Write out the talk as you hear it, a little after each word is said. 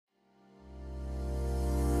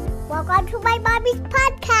Welcome to my mommy's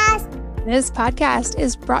podcast. This podcast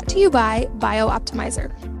is brought to you by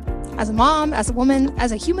BioOptimizer. As a mom, as a woman,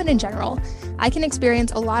 as a human in general, I can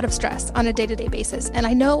experience a lot of stress on a day-to-day basis, and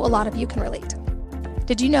I know a lot of you can relate.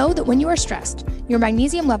 Did you know that when you are stressed, your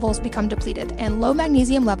magnesium levels become depleted, and low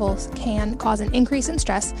magnesium levels can cause an increase in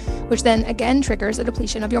stress, which then again triggers a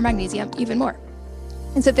depletion of your magnesium even more?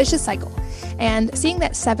 It's a vicious cycle, and seeing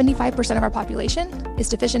that 75% of our population is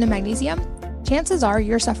deficient in magnesium, chances are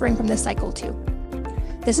you're suffering from this cycle too.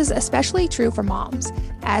 This is especially true for moms,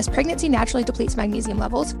 as pregnancy naturally depletes magnesium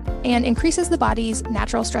levels and increases the body's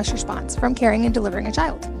natural stress response from carrying and delivering a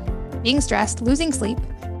child. Being stressed, losing sleep,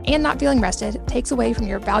 and not feeling rested takes away from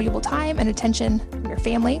your valuable time and attention from your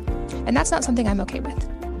family, and that's not something I'm okay with,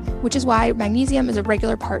 which is why magnesium is a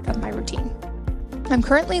regular part of my routine. I'm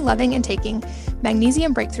currently loving and taking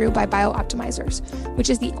Magnesium Breakthrough by BioOptimizers, which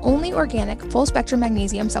is the only organic full-spectrum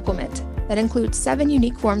magnesium supplement that includes 7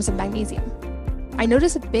 unique forms of magnesium. I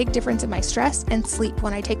notice a big difference in my stress and sleep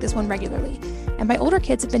when I take this one regularly, and my older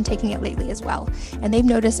kids have been taking it lately as well, and they've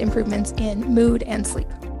noticed improvements in mood and sleep.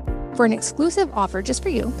 For an exclusive offer just for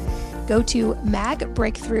you, go to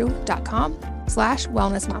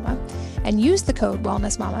magbreakthrough.com/wellnessmama and use the code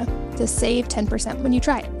wellnessmama to save 10% when you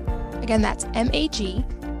try it. Again, that's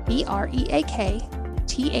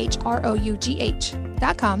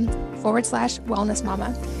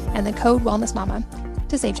magbreakthrough.com/wellnessmama and the code wellnessmama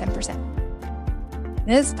to save 10%.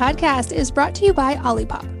 This podcast is brought to you by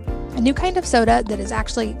Olipop, a new kind of soda that is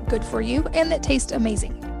actually good for you and that tastes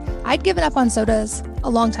amazing. I'd given up on sodas a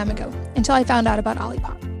long time ago until I found out about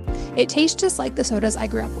Olipop. It tastes just like the sodas I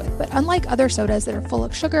grew up with, but unlike other sodas that are full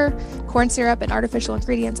of sugar, corn syrup, and artificial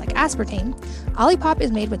ingredients like aspartame, Olipop is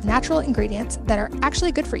made with natural ingredients that are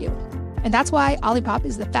actually good for you. And that's why Olipop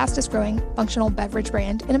is the fastest growing functional beverage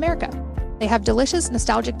brand in America. They have delicious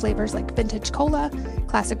nostalgic flavors like vintage cola,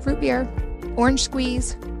 classic root beer, orange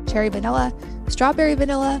squeeze, cherry vanilla, strawberry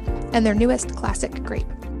vanilla, and their newest classic grape.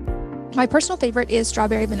 My personal favorite is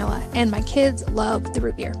strawberry vanilla, and my kids love the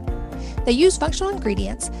root beer. They use functional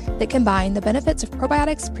ingredients that combine the benefits of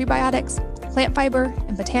probiotics, prebiotics, plant fiber,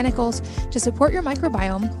 and botanicals to support your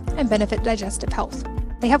microbiome and benefit digestive health.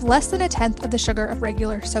 They have less than 1/10 of the sugar of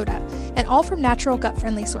regular soda, and all from natural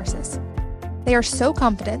gut-friendly sources. They are so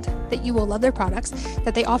confident that you will love their products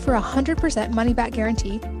that they offer a 100% money-back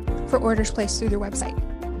guarantee for orders placed through their website.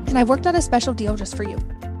 And I've worked out a special deal just for you.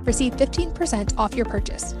 Receive 15% off your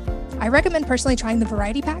purchase. I recommend personally trying the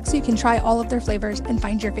variety pack so you can try all of their flavors and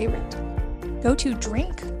find your favorite. Go to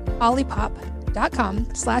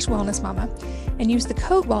drinkolipop.com/wellnessmama and use the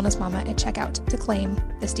code wellnessmama at checkout to claim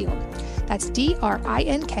this deal. That's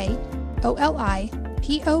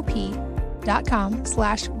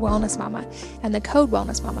drinkolipop.com/wellnessmama and the code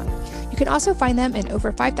wellnessmama. You can also find them in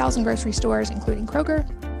over 5,000 grocery stores, including Kroger,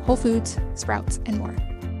 Whole Foods, Sprouts, and more.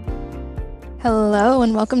 Hello,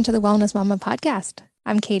 and welcome to the Wellness Mama podcast.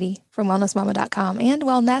 I'm Katie from wellnessmama.com and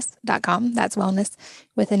wellness.com. That's wellness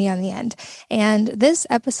with an E on the end. And this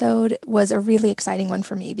episode was a really exciting one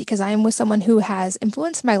for me because I am with someone who has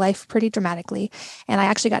influenced my life pretty dramatically. And I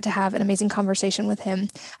actually got to have an amazing conversation with him.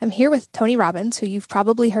 I'm here with Tony Robbins, who you've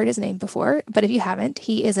probably heard his name before, but if you haven't,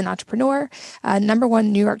 he is an entrepreneur,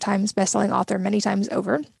 #1 New York Times bestselling author many times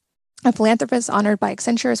over, a philanthropist honored by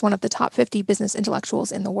Accenture as one of the top 50 business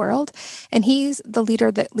intellectuals in the world. And he's the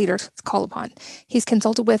leader that leaders call upon. He's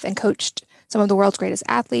consulted with and coached some of the world's greatest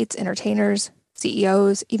athletes, entertainers,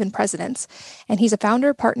 CEOs, even presidents. And he's a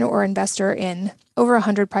founder, partner, or investor in over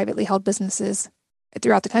 100 privately held businesses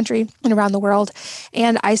throughout the country and around the world.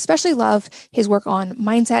 And I especially love his work on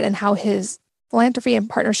mindset and how his philanthropy and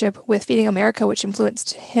partnership with Feeding America, which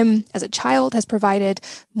influenced him as a child, has provided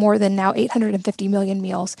more than now 850 million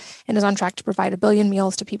meals and is on track to provide 1 billion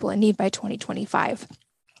meals to people in need by 2025.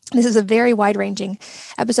 This is a very wide-ranging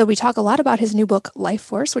episode. We talk a lot about his new book, Life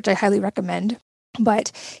Force, which I highly recommend,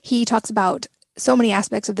 but he talks about so many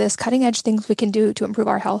aspects of this, cutting-edge things we can do to improve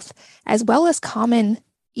our health, as well as common,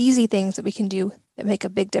 easy things that we can do that make a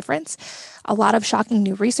big difference. A lot of shocking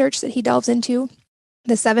new research that he delves into,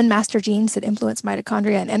 the 7 master genes that influence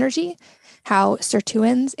mitochondria and energy, how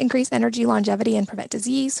sirtuins increase energy, longevity, and prevent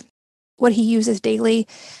disease, what he uses daily,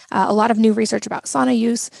 a lot of new research about sauna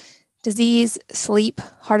use, disease, sleep,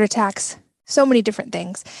 heart attacks, so many different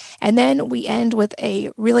things. And then we end with a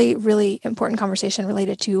really, really important conversation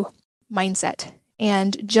related to mindset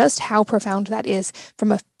and just how profound that is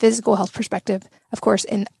from a physical health perspective, of course,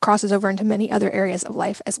 and crosses over into many other areas of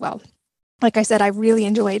life as well. Like I said, I really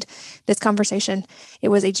enjoyed this conversation. It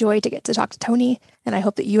was a joy to get to talk to Tony, and I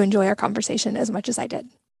hope that you enjoy our conversation as much as I did.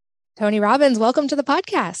 Tony Robbins, welcome to the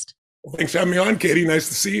podcast. Well, thanks for having me on, Katie. Nice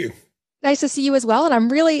to see you. Nice to see you as well. And I'm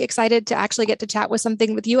really excited to actually get to chat with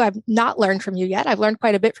something with you I've not learned from you yet. I've learned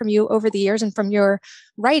quite a bit from you over the years and from your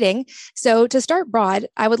writing. So to start broad,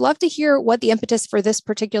 I would love to hear what the impetus for this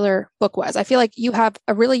particular book was. I feel like you have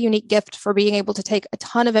a really unique gift for being able to take a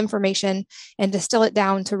ton of information and distill it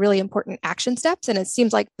down to really important action steps. And it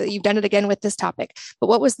seems like that you've done it again with this topic. But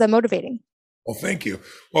what was the motivating? Well, thank you.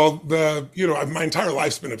 Well, my entire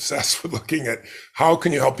life's been obsessed with looking at how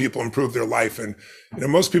can you help people improve their life. And,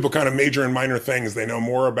 most people kind of major in minor things. They know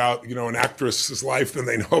more about, an actress's life than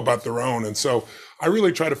they know about their own. And so I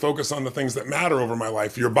really try to focus on the things that matter over my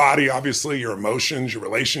life. Your body, obviously, your emotions, your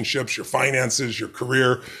relationships, your finances, your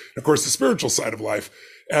career, and of course, the spiritual side of life.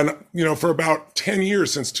 And, for about 10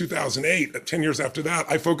 years since 2008, 10 years after that,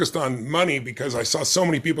 I focused on money because I saw so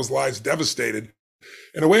many people's lives devastated.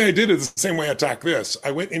 And the way I did it is the same way I attack this.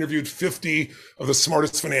 I went and interviewed 50 of the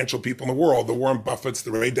smartest financial people in the world, the Warren Buffetts,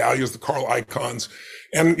 the Ray Dalias, the Carl Icahns.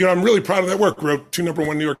 And, I'm really proud of that work. Wrote 2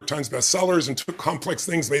 #1 New York Times bestsellers and took complex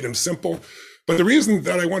things, made them simple. But the reason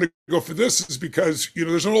that I want to go for this is because,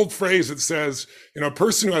 there's an old phrase that says, a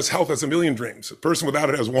person who has health has a million dreams. A person without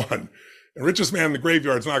it has one. The richest man in the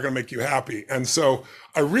graveyard is not going to make you happy. And so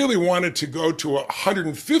I really wanted to go to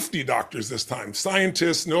 150 doctors this time,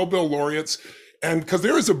 scientists, Nobel laureates. And because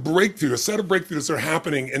there is a set of breakthroughs that are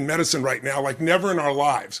happening in medicine right now, like never in our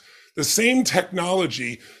lives. The same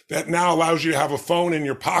technology that now allows you to have a phone in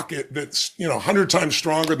your pocket that's, 100 times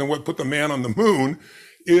stronger than what put the man on the moon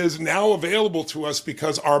is now available to us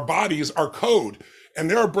because our bodies are code. And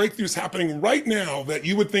there are breakthroughs happening right now that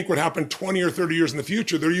you would think would happen 20 or 30 years in the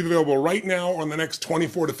future. They're either available right now or in the next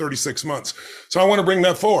 24 to 36 months. So I want to bring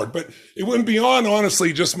that forward. But it wouldn't be on,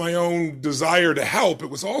 honestly, just my own desire to help. It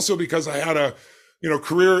was also because I had a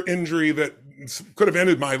career injury that could have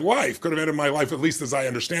ended my life, at least as I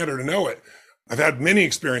understand it or know it. I've had many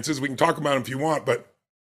experiences. We can talk about them if you want. But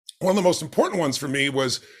one of the most important ones for me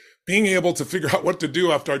was being able to figure out what to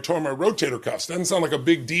do after I tore my rotator cuffs. Doesn't sound like a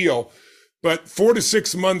big deal. But 4 to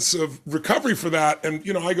 6 months of recovery for that. And,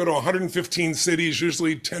 I go to 115 cities,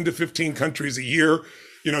 usually 10 to 15 countries a year,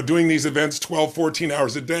 doing these events 12, 14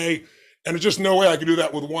 hours a day. And there's just no way I could do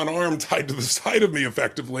that with one arm tied to the side of me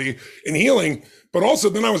effectively in healing. But also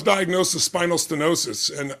then I was diagnosed with spinal stenosis.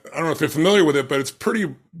 And I don't know if you're familiar with it, but it's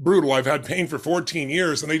pretty brutal. I've had pain for 14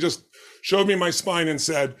 years and they just showed me my spine and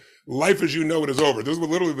said, life as you know it is over. This is what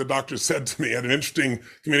literally the doctor said to me. I had an interesting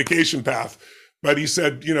communication path. But he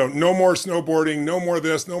said, no more snowboarding, no more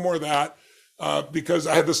this, no more that, because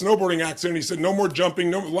I had the snowboarding accident. He said, no more jumping,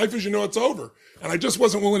 no life as you know it's over. And I just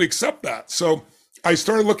wasn't willing to accept that. So I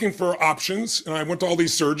started looking for options and I went to all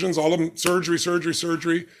these surgeons, all of them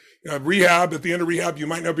surgery, rehab. At the end of rehab, you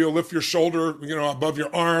might not be able to lift your shoulder, above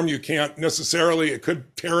your arm. You can't necessarily, it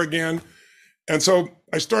could tear again. And so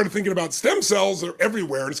I started thinking about stem cells. They're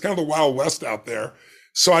everywhere. And it's kind of the Wild West out there.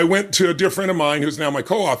 So I went to a dear friend of mine who's now my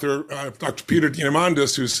co-author, Dr. Peter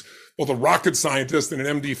Diamandis, who's both a rocket scientist and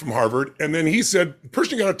an MD from Harvard. And then he said, the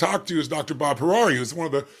person you got to talk to is Dr. Bob Harari, who's one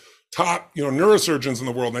of the top, neurosurgeons in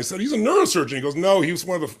the world. And I said, he's a neurosurgeon. He goes, no, he was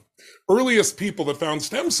one of the earliest people that found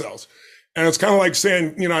stem cells. And it's kind of like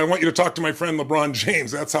saying, I want you to talk to my friend LeBron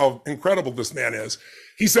James. That's how incredible this man is.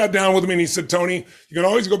 He sat down with me and he said, Tony, you can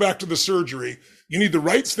always go back to the surgery. You need the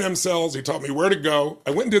right stem cells. He taught me where to go. I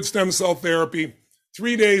went and did stem cell therapy.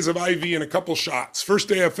 3 days of IV and a couple shots. First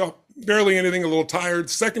day, I felt barely anything, a little tired.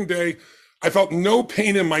 Second day, I felt no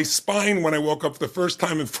pain in my spine when I woke up for the first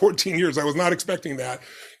time in 14 years. I was not expecting that.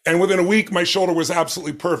 And within a week, my shoulder was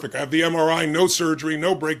absolutely perfect. I have the MRI, no surgery,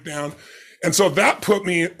 no breakdown. And so that put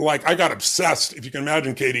me I got obsessed, if you can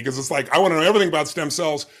imagine, Katie, because it's I want to know everything about stem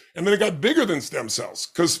cells. And then it got bigger than stem cells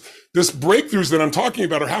because this breakthroughs that I'm talking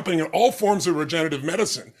about are happening in all forms of regenerative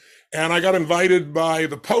medicine. And I got invited by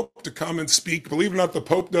the Pope to come and speak. Believe it or not, the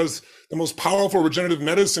Pope does the most powerful regenerative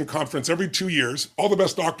medicine conference every 2 years, all the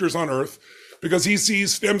best doctors on earth, because he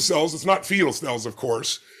sees stem cells, it's not fetal cells, of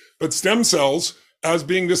course, but stem cells as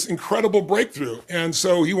being this incredible breakthrough. And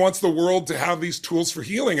so he wants the world to have these tools for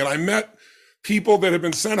healing. And I met people that had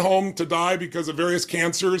been sent home to die because of various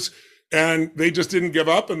cancers, and they just didn't give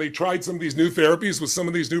up. And they tried some of these new therapies with some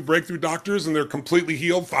of these new breakthrough doctors, and they're completely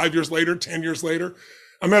healed 5 years later, 10 years later.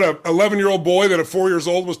 I met an 11-year-old boy that at 4 years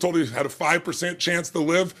old was told he had a 5% chance to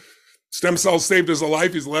live. Stem cells saved his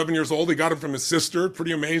life. He's 11 years old. He got it from his sister.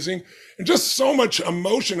 Pretty amazing. And just so much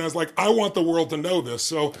emotion. I was like, I want the world to know this.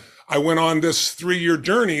 So I went on this 3-year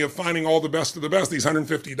journey of finding all the best of the best, these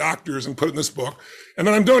 150 doctors, and put it in this book. And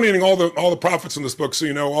then I'm donating all the profits in this book.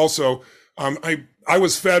 So, also, I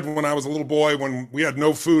was fed when I was a little boy when we had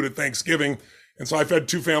no food at Thanksgiving. And so I fed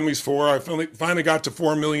 2 families 4. I finally got to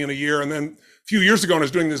 $4 million a year. And then a few years ago, when I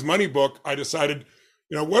was doing this money book, I decided,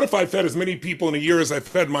 what if I fed as many people in a year as I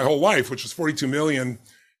fed my whole life, which is 42 million?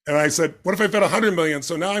 And I said, what if I fed 100 million?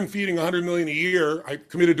 So now I'm feeding 100 million a year. I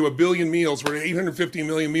committed to 1 billion meals. We're at 850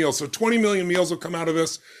 million meals. So 20 million meals will come out of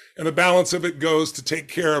this. And the balance of it goes to take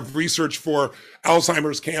care of research for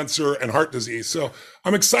Alzheimer's, cancer, and heart disease. So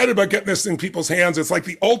I'm excited about getting this in people's hands. It's like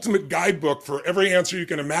the ultimate guidebook for every answer you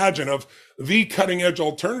can imagine of the cutting edge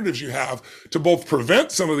alternatives you have to both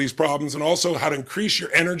prevent some of these problems and also how to increase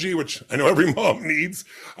your energy, which I know every mom needs.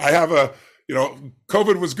 I have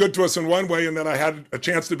COVID was good to us in one way, and then I had a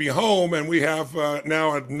chance to be home, and we have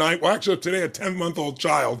now today a 10-month-old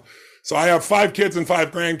child. So I have 5 kids and 5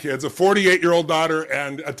 grandkids, a 48-year-old daughter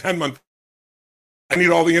and a 10-month. I need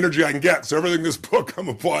all the energy I can get. So everything in this book I'm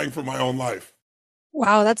applying for my own life.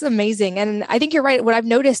 Wow, that's amazing. And I think you're right. What I've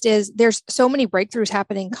noticed is there's so many breakthroughs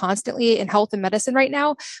happening constantly in health and medicine right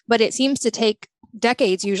now, but it seems to take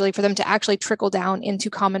decades usually for them to actually trickle down into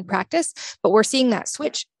common practice. But we're seeing that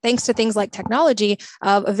switch thanks to things like technology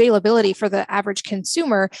of availability for the average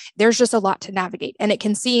consumer. There's just a lot to navigate. And it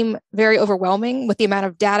can seem very overwhelming with the amount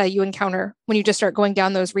of data you encounter when you just start going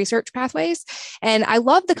down those research pathways. And I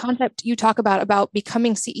love the concept you talk about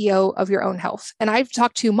becoming CEO of your own health. And I've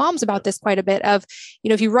talked to moms about this quite a bit of,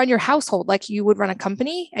 if you run your household like you would run a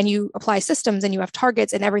company and you apply systems and you have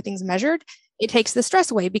targets and everything's measured, it takes the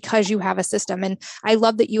stress away because you have a system. And I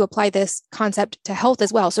love that you apply this concept to health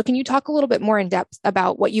as well. So can you talk a little bit more in depth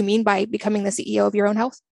about what you mean by becoming the CEO of your own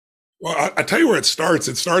health? Well, I tell you where it starts.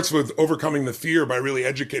 It starts with overcoming the fear by really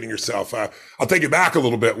educating yourself. I'll take it back a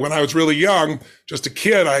little bit. When I was really young, just a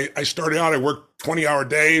kid, I started out, I worked 20-hour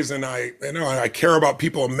days, and I care about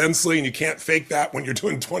people immensely, and you can't fake that when you're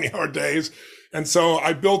doing 20-hour days. And so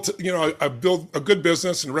I built a good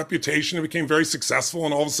business and reputation and became very successful.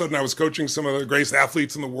 And all of a sudden I was coaching some of the greatest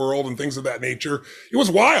athletes in the world and things of that nature. It was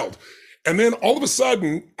wild. And then all of a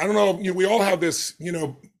sudden, I don't know, we all have this,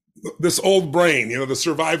 this old brain, the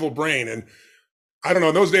survival brain. And I don't know,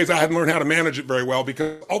 in those days I hadn't learned how to manage it very well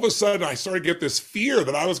because all of a sudden I started to get this fear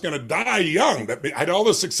that I was going to die young, that I had all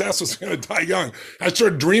this success, was going to die young. I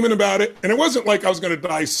started dreaming about it. And it wasn't like I was going to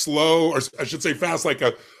die slow, or I should say fast, like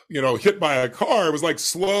hit by a car. It was like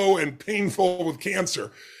slow and painful with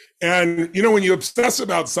cancer. And, when you obsess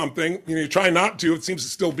about something, you try not to, it seems to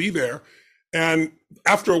still be there. And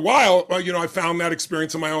after a while, I found that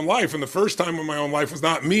experience in my own life. And the first time in my own life was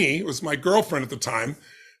not me. It was my girlfriend at the time.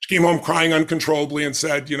 She came home crying uncontrollably and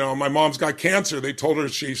said, my mom's got cancer. They told her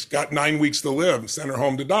she's got 9 weeks to live, sent her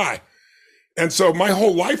home to die. And so my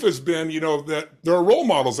whole life has been, that there are role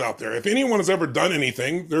models out there. If anyone has ever done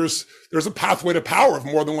anything, there's a pathway to power if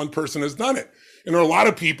more than one person has done it. And there are a lot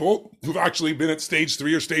of people who've actually been at stage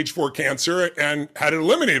 3 or stage 4 cancer and had it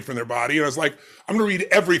eliminated from their body. And I was like, I'm going to read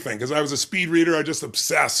everything because I was a speed reader. I just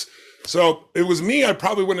obsess. So it was me. I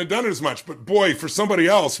probably wouldn't have done it as much, but boy, for somebody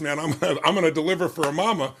else, man, I'm going to deliver for a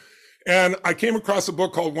mama. And I came across a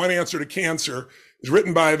book called One Answer to Cancer. It's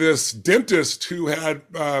written by this dentist who had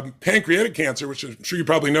pancreatic cancer, which I'm sure you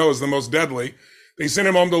probably know is the most deadly. They sent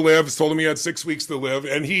him home to live, told him he had 6 weeks to live,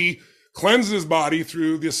 and he cleansed his body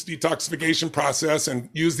through this detoxification process and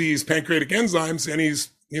used these pancreatic enzymes, and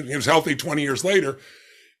he was healthy 20 years later.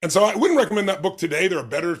 And so I wouldn't recommend that book today. There are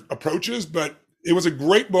better approaches, but it was a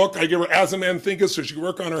great book. I gave her As a Man Thinketh so she could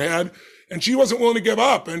work on her head. And she wasn't willing to give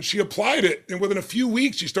up, and she applied it. And within a few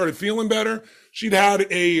weeks, she started feeling better. She'd had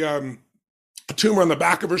a tumor on the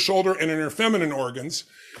back of her shoulder and in her feminine organs.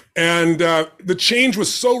 And the change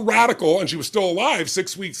was so radical, and she was still alive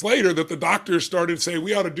 6 weeks later, that the doctors started to say,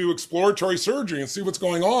 we ought to do exploratory surgery and see what's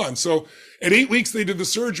going on. So at 8 weeks, they did the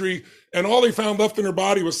surgery, and all they found left in her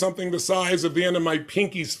body was something the size of the end of my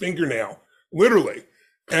pinky's fingernail, literally.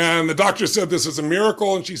 And the doctor said, this is a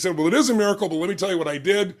miracle. And she said, well, it is a miracle, but let me tell you what I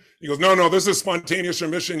did. He goes, no, this is spontaneous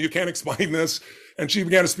remission. You can't explain this. And she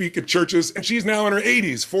began to speak at churches, and she's now in her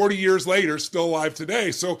 80s, 40 years later, still alive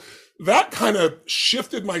today. So that kind of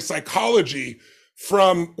shifted my psychology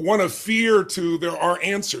from one of fear to there are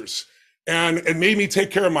answers. And it made me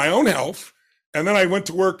take care of my own health. And then I went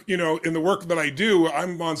to work, in the work that I do,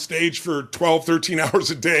 I'm on stage for 12, 13 hours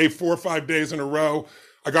a day, 4 or 5 days in a row.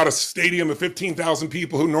 I got a stadium of 15,000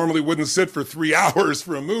 people who normally wouldn't sit for 3 hours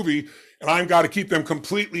for a movie, and I've got to keep them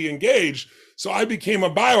completely engaged. So I became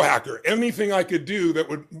a biohacker. Anything I could do that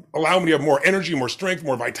would allow me to have more energy, more strength,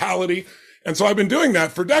 more vitality. And so I've been doing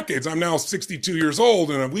that for decades. I'm now 62 years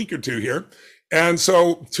old in a week or two here. And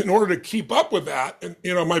so in order to keep up with that,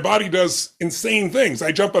 my body does insane things.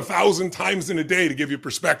 I jump 1,000 times in a day, to give you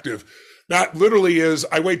perspective. That literally is,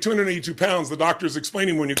 I weigh 282 pounds. The doctor's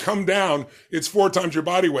explaining when you come down, it's 4 times your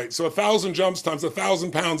body weight. So 1,000 jumps times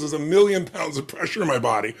 1,000 pounds is 1,000,000 pounds of pressure in my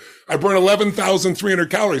body. I burn 11,300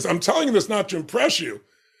 calories. I'm telling you this not to impress you,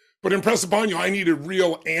 but impress upon you, I needed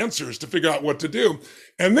real answers to figure out what to do.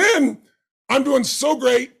 And then I'm doing so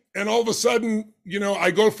great. And all of a sudden,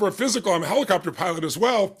 I go for a physical. I'm a helicopter pilot as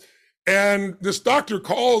well. And this doctor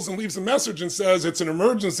calls and leaves a message and says, it's an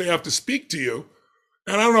emergency. I have to speak to you.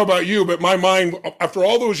 And I don't know about you, but my mind, after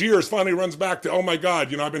all those years, finally runs back to, oh my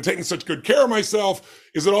God, I've been taking such good care of myself.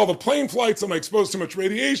 Is it all the plane flights? Am I exposed to much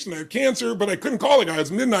radiation? I have cancer, but I couldn't call the guy. It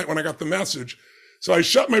was midnight when I got the message. So I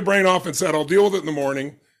shut my brain off and said, I'll deal with it in the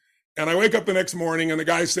morning. And I wake up the next morning and the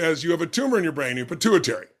guy says, you have a tumor in your brain, your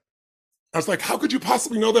pituitary. I was like, how could you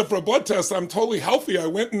possibly know that for a blood test? I'm totally healthy. I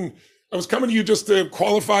was coming to you just to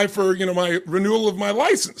qualify for, my renewal of my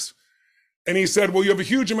license. And he said, well, you have a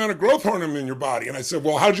huge amount of growth hormone in your body. And I said,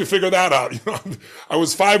 well, how did you figure that out? I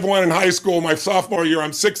was 5'1" in high school. My sophomore year, I'm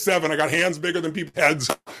 6'7". I got hands bigger than people's heads,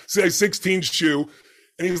 say 16 shoe.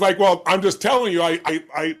 And he's like, well, I'm just telling you,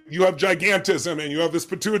 you have gigantism and you have this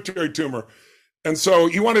pituitary tumor. And so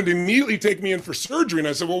he wanted to immediately take me in for surgery. And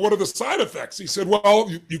I said, well, what are the side effects? He said, well,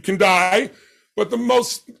 you can die. But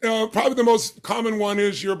probably the most common one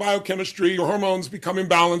is your biochemistry, your hormones become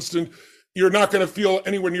imbalanced, and you're not going to feel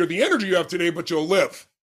anywhere near the energy you have today, but you'll live.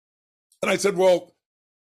 And I said, well,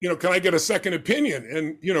 can I get a second opinion?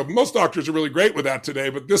 And, most doctors are really great with that today,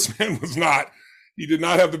 but this man was not. He did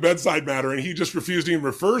not have the bedside manner, and he just refused to even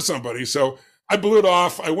refer somebody. So I blew it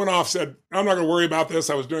off. I went off, said, I'm not going to worry about this.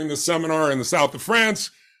 I was doing this seminar in the south of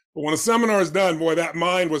France. But when a seminar is done, boy, that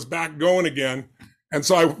mind was back going again. And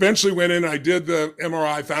so I eventually went in, I did the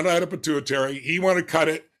MRI, found out I had a pituitary. He wanted to cut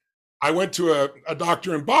it. I went to a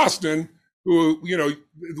doctor in Boston who,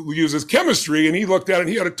 uses chemistry, and he looked at it and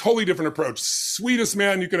he had a totally different approach. Sweetest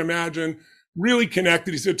man you can imagine, really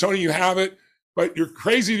connected. He said, Tony, you have it, but you're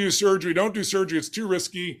crazy to do surgery. Don't do surgery. It's too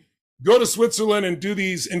risky. Go to Switzerland and do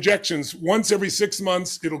these injections once every 6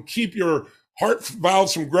 months. It'll keep your heart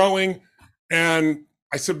valves from growing. And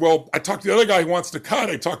I said, well, I talked to the other guy who wants to cut.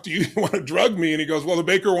 I talked to you who want to drug me. And he goes, well, the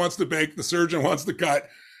baker wants to bake. The surgeon wants to cut.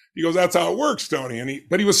 He goes, that's how it works, Tony.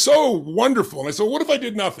 But he was so wonderful. And I said, well, what if I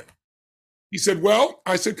did nothing? He said, well,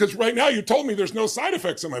 I said, because right now you told me there's no side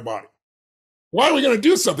effects in my body. Why are we going to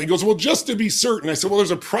do something? He goes, well, just to be certain. I said, well,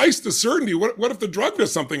 there's a price to certainty. What if the drug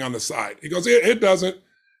does something on the side? He goes, it doesn't.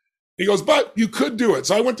 He goes, but you could do it.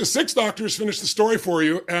 So I went to 6 doctors, finished the story for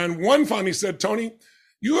you. And one finally said, Tony,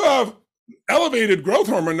 you have elevated growth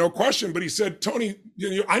hormone, no question. But he said, Tony,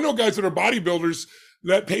 I know guys that are bodybuilders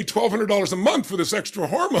that pay $1,200 a month for this extra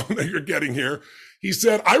hormone that you're getting here. He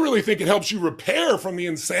said, I really think it helps you repair from the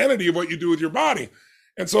insanity of what you do with your body.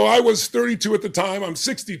 And so I was 32 at the time. I'm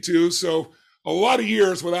 62. So a lot of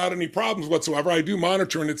years without any problems whatsoever. I do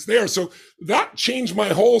monitor and it's there. So that changed my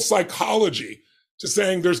whole psychology to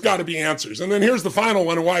saying there's got to be answers. And then here's the final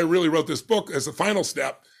one and why I really wrote this book as a final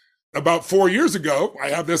step. About 4 years ago, I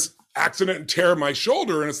have this accident and tear my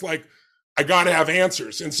shoulder. And it's like, I got to have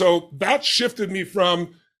answers. And so that shifted me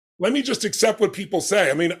from, let me just accept what people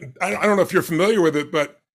say. I mean, I don't know if you're familiar with it,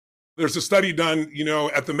 but there's a study done,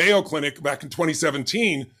 at the Mayo Clinic back in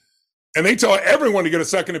 2017, and they tell everyone to get a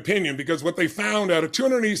second opinion because what they found out of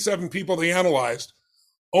 287 people they analyzed,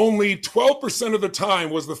 only 12% of the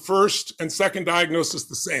time was the first and second diagnosis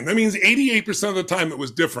the same. That means 88% of the time it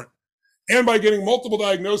was different. And by getting multiple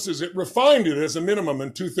diagnoses, it refined it as a minimum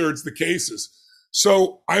in 2/3 the cases.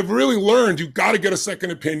 So I've really learned you've got to get a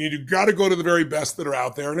second opinion. You've got to go to the very best that are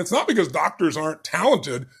out there. And it's not because doctors aren't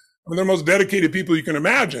talented. I mean, they're the most dedicated people you can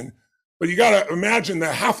imagine. But you got to imagine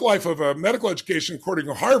the half-life of a medical education, according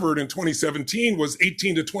to Harvard in 2017, was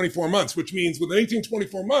 18 to 24 months, which means within 18 to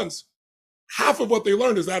 24 months, half of what they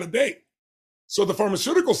learned is out of date. So the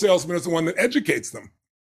pharmaceutical salesman is the one that educates them.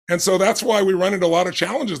 And so that's why we run into a lot of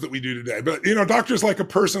challenges that we do today. But, doctors like a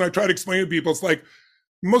person, I try to explain to people, it's like,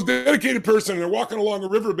 the most dedicated person, they're walking along a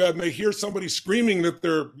riverbed and they hear somebody screaming that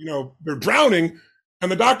they're drowning,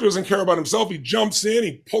 and the doctor doesn't care about himself. He jumps in,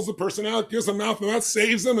 he pulls the person out, gives them mouth, and that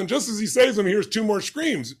saves them. And just as he saves them, he hears 2 more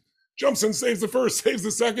screams. Jumps in, saves the first, saves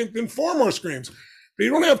the second, then 4 more screams. But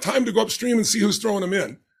you don't have time to go upstream and see who's throwing them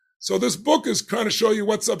in. So this book is trying to show you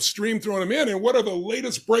what's upstream throwing them in and what are the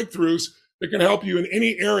latest breakthroughs that can help you in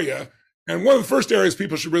any area. And one of the first areas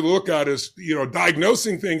people should really look at is,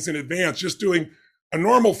 diagnosing things in advance, just doing a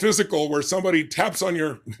normal physical where somebody taps on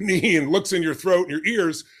your knee and looks in your throat and your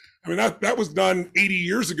ears. I mean, that was done 80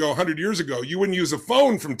 years ago, 100 years ago. You wouldn't use a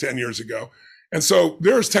phone from 10 years ago. And so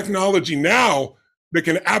there's technology now that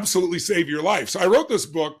can absolutely save your life. So I wrote this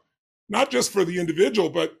book, not just for the individual,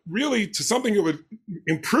 but really to something that would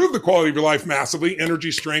improve the quality of your life massively,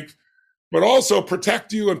 energy, strength, but also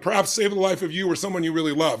protect you and perhaps save the life of you or someone you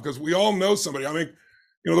really love. Because we all know somebody. I mean,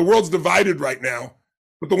 the world's divided right now,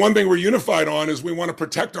 but the one thing we're unified on is we want to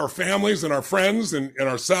protect our families and our friends and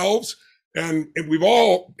ourselves. And we've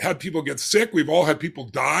all had people get sick. We've all had people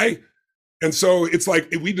die. And so it's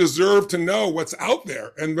like we deserve to know what's out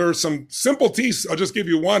there. And there's some simple tests. I'll just give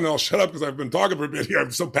you one and I'll shut up because I've been talking for a bit here.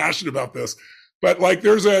 I'm so passionate about this. But like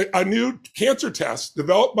there's a new cancer test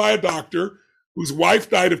developed by a doctor whose wife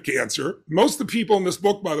died of cancer. Most of the people in this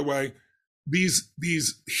book, by the way, these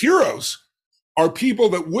heroes are people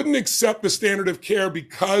that wouldn't accept the standard of care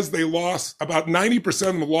because they lost, about 90% of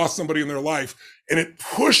them have lost somebody in their life. And it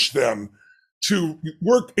pushed them to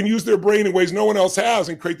work and use their brain in ways no one else has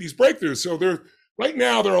and create these breakthroughs. So right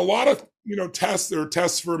now, there are a lot of, tests. There are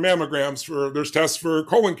tests for mammograms, there's tests for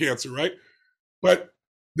colon cancer, right? But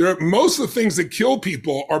most of the things that kill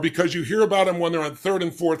people are because you hear about them when they're on third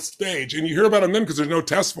and fourth stage, and you hear about them then because there's no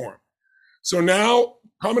test for them. So now,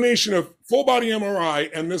 combination of full body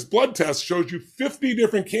MRI and this blood test shows you 50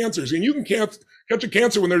 different cancers, and you can catch a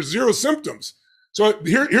cancer when there's zero symptoms. So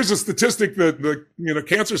here's a statistic that the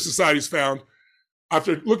Cancer Society's found.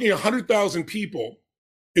 After looking at 100,000 people,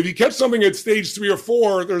 if you catch something at stage 3 or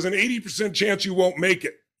 4, there's an 80% chance you won't make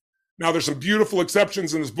it. Now, there's some beautiful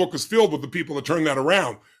exceptions, and this book is filled with the people that turn that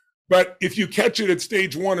around. But if you catch it at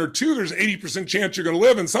stage 1 or 2, there's 80% chance you're going to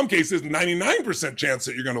live. In some cases, 99% chance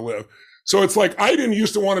that you're going to live. So it's like, I didn't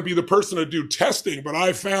used to want to be the person to do testing, but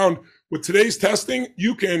I found with today's testing,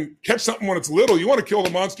 you can catch something when it's little. You want to kill the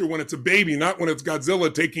monster when it's a baby, not when it's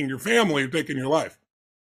Godzilla taking your family or taking your life.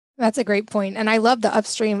 That's a great point. And I love the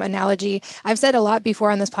upstream analogy. I've said a lot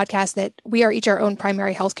before on this podcast that we are each our own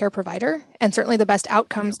primary healthcare provider. And certainly the best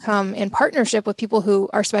outcomes come in partnership with people who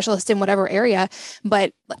are specialists in whatever area.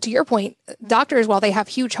 But to your point, doctors, while they have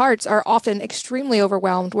huge hearts, are often extremely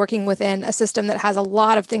overwhelmed working within a system that has a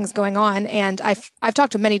lot of things going on. And I've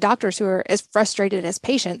talked to many doctors who are as frustrated as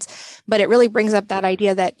patients, but it really brings up that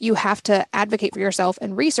idea that you have to advocate for yourself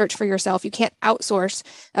and research for yourself. You can't outsource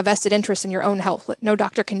a vested interest in your own health. No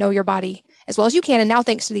doctor can know your body as well as you can. And now,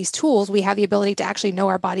 thanks to these tools, we have the ability to actually know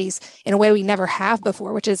our bodies in a way we never have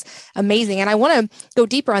before, which is amazing. And I want to go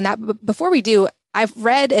deeper on that. But before we do, I've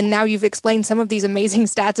read, and now you've explained some of these amazing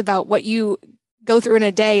stats about what you go through in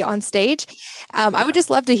a day on stage. I would just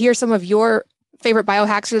love to hear some of your favorite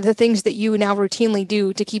biohacks or the things that you now routinely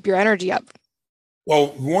do to keep your energy up. Well,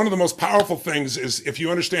 one of the most powerful things is if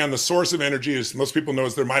you understand the source of energy, as most people know,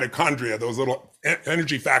 is their mitochondria, those little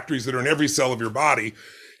energy factories that are in every cell of your body.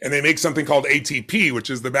 And they make something called ATP, which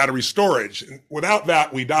is the battery storage. And without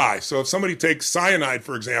that, we die. So if somebody takes cyanide,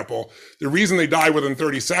 for example, the reason they die within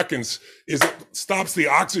 30 seconds is it stops the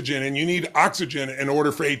oxygen, and you need oxygen in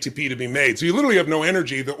order for ATP to be made. So you literally have no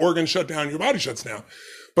energy. The organs shut down, your body shuts down.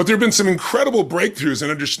 But there have been some incredible breakthroughs in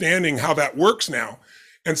understanding how that works now.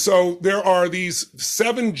 And so there are these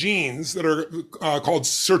 7 genes that are called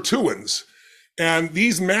sirtuins. And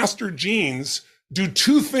these master genes do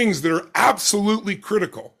 2 things that are absolutely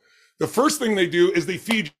critical. The first thing they do is they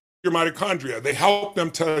feed your mitochondria. They help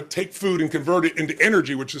them to take food and convert it into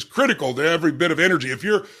energy, which is critical to every bit of energy. If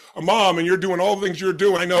you're a mom and you're doing all the things you're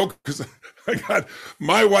doing, I know because I got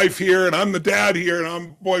my wife here and I'm the dad here, and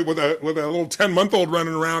I'm with a little 10-month-old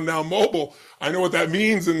running around now mobile. I know what that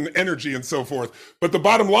means in energy and so forth. But the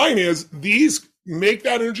bottom line is these make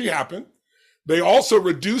that energy happen. They also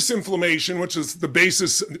reduce inflammation, which is the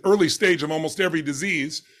basis, early stage of almost every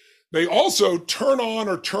disease. They also turn on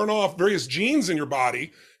or turn off various genes in your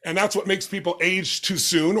body, and that's what makes people age too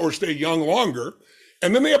soon or stay young longer.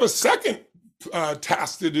 And then they have a second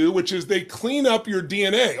task to do, which is they clean up your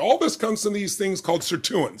DNA. All this comes from these things called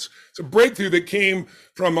sirtuins. It's a breakthrough that came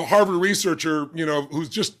from a Harvard researcher, who's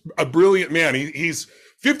just a brilliant man. He's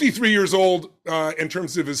 53 years old in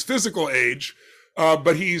terms of his physical age,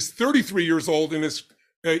 but he's 33 years old in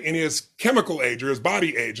his chemical age or his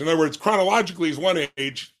body age. In other words, chronologically, he's one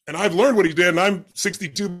age. And I've learned what he did, and I'm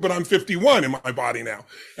 62, but I'm 51 in my body now.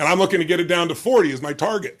 And I'm looking to get it down to 40 as my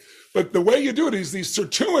target. But the way you do it is these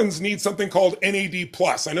sirtuins need something called NAD+.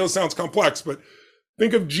 I know it sounds complex, but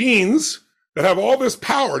think of genes that have all this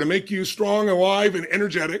power to make you strong, alive, and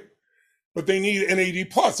energetic, but they need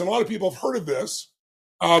NAD+. And a lot of people have heard of this,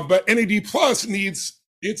 but NAD+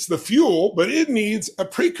 it's the fuel, but it needs a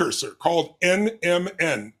precursor called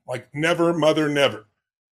NMN, like never, mother, never.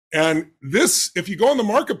 And this, if you go in the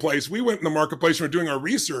marketplace, we went in the marketplace and we're doing our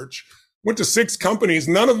research, went to 6 companies,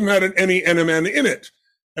 none of them had any NMN in it.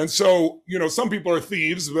 And so, some people are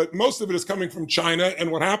thieves, but most of it is coming from China.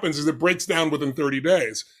 And what happens is it breaks down within 30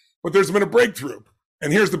 days. But there's been a breakthrough.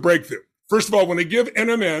 And here's the breakthrough. First of all, when they give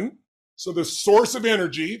NMN, So the source of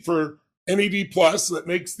energy for NAD plus that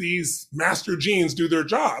makes these master genes do their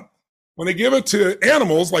job, when they give it to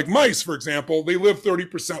animals like mice, for example, they live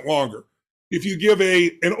 30% longer. If you give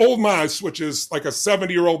an old mouse, which is like a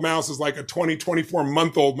 70-year-old mouse is like a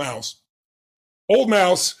 24-month-old mouse, old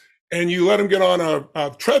mouse, and you let them get on a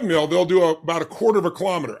treadmill, they'll do about a quarter of a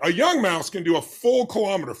kilometer. A young mouse can do a full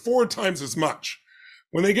kilometer, 4 times as much.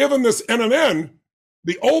 When they give them this NMN,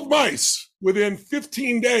 the old mice within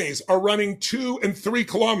 15 days are running 2 and 3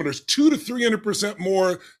 kilometers, 200 to 300%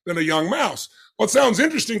 more than a young mouse. Well, it sounds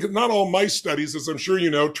interesting because not all mice studies, as I'm sure you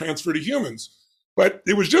know, transfer to humans. But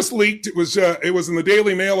it was just leaked. It was in the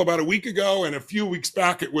Daily Mail about a week ago, and a few weeks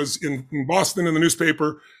back it was in Boston in the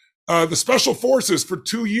newspaper. The special forces for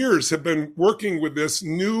 2 years have been working with this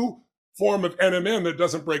new form of NMN that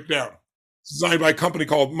doesn't break down. It's designed by a company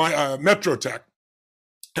called Metrotech.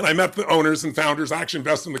 And I met the owners and founders. I actually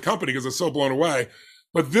invested in the company because I was so blown away.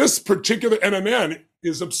 But this particular NMN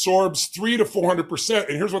absorbs 300 to 400%.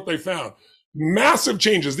 And here's what they found. Massive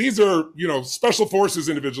changes. These are, special forces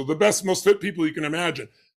individuals, the best, most fit people you can imagine.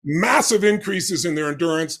 Massive increases in their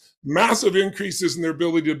endurance, massive increases in their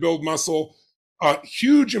ability to build muscle,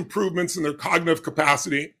 huge improvements in their cognitive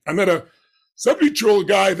capacity. I met a 70-year-old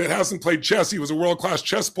guy that hasn't played chess. He was a world-class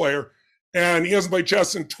chess player, and he hasn't played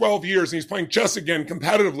chess in 12 years, and he's playing chess again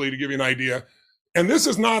competitively, to give you an idea. And this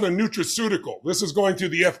is not a nutraceutical. This is going through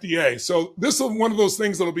the FDA. So this is one of those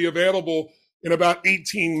things that'll be available in about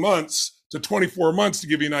 18 months to 24 months, to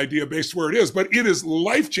give you an idea based where it is. But it is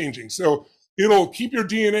life-changing. So it'll keep your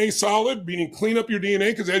DNA solid, meaning clean up your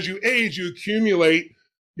DNA, because as you age, you accumulate,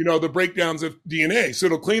 the breakdowns of DNA. So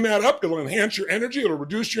it'll clean that up. It'll enhance your energy. It'll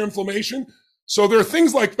reduce your inflammation. So there are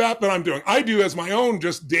things like that I'm doing. I do as my own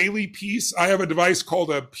just daily piece. I have a device called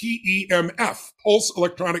a PEMF, Pulse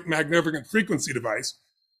Electronic Magnetic Frequency device.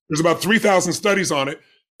 There's about 3,000 studies on it,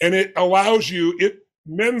 and it allows you, it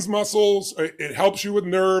mends muscles, it helps you with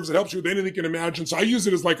nerves, it helps you with anything you can imagine. So I use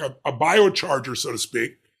it as like a biocharger, so to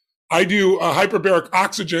speak. I do hyperbaric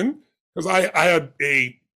oxygen because I had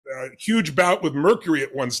a huge bout with mercury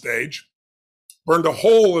at one stage. Burned a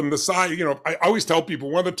hole in the side. I always tell people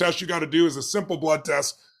one of the tests you got to do is a simple blood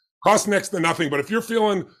test, costs next to nothing. But if you're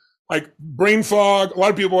feeling like brain fog, a lot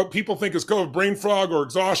of people, what people think is COVID, brain fog or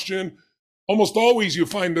exhaustion, almost always you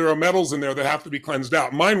find there are metals in there that have to be cleansed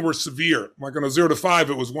out. Mine were severe. Like on a 0 to 5,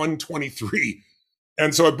 it was 123.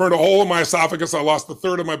 And so it burned a hole in my esophagus. I lost a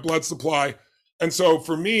third of my blood supply. And so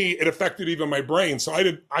for me, it affected even my brain. So I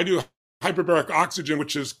do hyperbaric oxygen,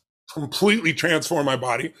 which has completely transformed my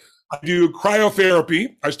body. I do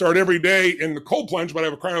cryotherapy. I start every day in the cold plunge, but I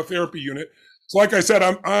have a cryotherapy unit. So like I said,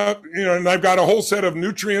 and I've got a whole set of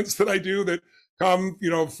nutrients that I do that come,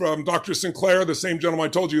 from Dr. Sinclair, the same gentleman I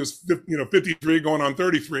told you is, 53 going on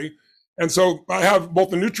 33. And so I have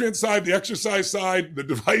both the nutrient side, the exercise side, the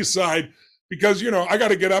device side, because, I got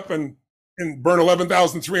to get up and burn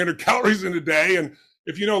 11,300 calories in a day. And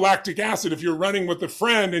if lactic acid, if you're running with a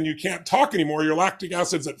friend and you can't talk anymore, your lactic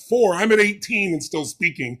acid's at 4. I'm at 18 and still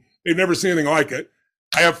speaking. They've never seen anything like it.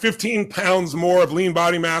 I have 15 pounds more of lean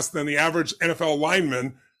body mass than the average NFL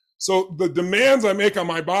lineman. So the demands I make on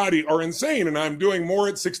my body are insane. And I'm doing more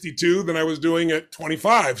at 62 than I was doing at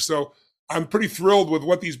 25. So I'm pretty thrilled with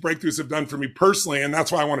what these breakthroughs have done for me personally. And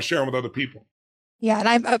that's why I want to share them with other people. Yeah. And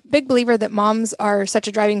I'm a big believer that moms are such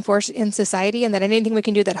a driving force in society, and that anything we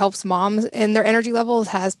can do that helps moms in their energy levels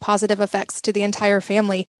has positive effects to the entire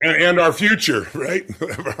family. And our future, right?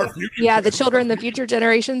 Our future. Yeah, the children, the future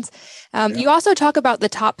generations. You also talk about the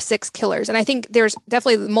top 6 killers. And I think there's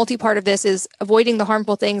definitely the multi-part of this is avoiding the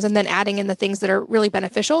harmful things and then adding in the things that are really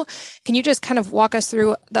beneficial. Can you just kind of walk us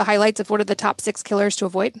through the highlights of what are the top 6 killers to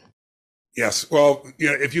avoid? Yes. Well,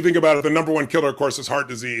 if you think about it, the number one killer, of course, is heart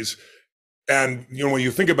disease. And, when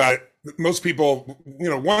you think about it, most people,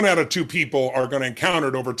 1 out of 2 people are going to encounter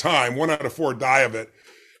it over time. 1 out of 4 die of it.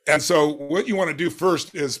 And so what you want to do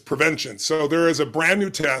first is prevention. So there is a brand new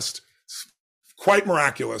test, quite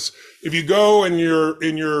miraculous. If you go and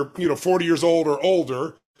you're 40 years old or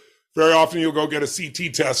older, very often you'll go get a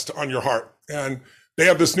CT test on your heart. And they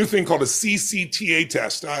have this new thing called a CCTA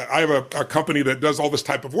test. I have a company that does all this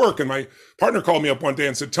type of work. And my partner called me up one day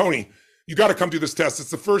and said, Tony, you got to come do this test.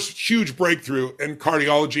 It's the first huge breakthrough in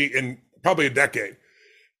cardiology in probably a decade.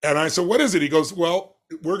 And I said, what is it? He goes, well,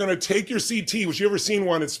 we're going to take your CT, which you ever seen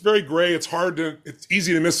one. It's very gray. It's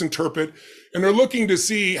easy to misinterpret. And they're looking to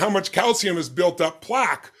see how much calcium has built up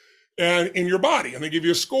plaque and in your body. And they give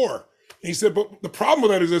you a score. And he said, but the problem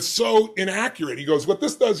with that is it's so inaccurate. He goes, what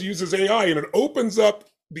this does uses AI, and it opens up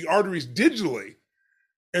the arteries digitally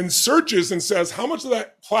and searches and says how much of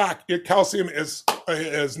that plaque calcium is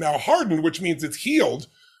now hardened, which means it's healed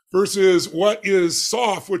versus what is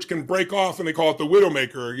soft, which can break off, and they call it the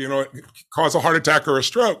widowmaker, it cause a heart attack or a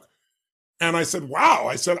stroke. And I said, wow.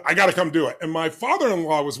 I said, I got to come do it. And my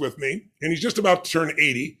father-in-law was with me, and he's just about to turn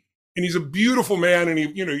 80. And he's a beautiful man. And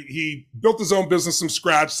he built his own business from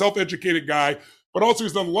scratch, self-educated guy, but also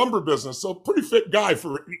he's done lumber business. So pretty fit guy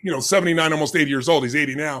for, 79, almost 80 years old. He's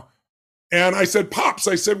 80 now. And I said, Pops,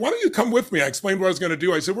 I said, why don't you come with me? I explained what I was going to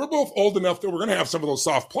do. I said, we're both old enough that we're going to have some of those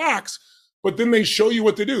soft plaques, but then they show you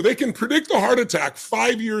what to do. They can predict a heart attack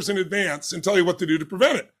 5 years in advance and tell you what to do to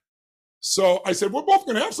prevent it. So I said, we're both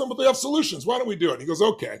going to have some, but they have solutions. Why don't we do it? He goes,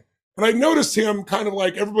 okay. And I noticed him kind of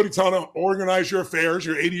like everybody telling him, organize your affairs.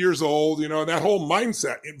 You're 80 years old, that whole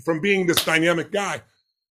mindset from being this dynamic guy.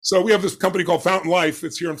 So we have this company called Fountain Life.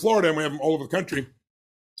 It's here in Florida, and we have them all over the country.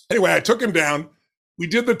 Anyway, I took him down. We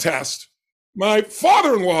did the test. My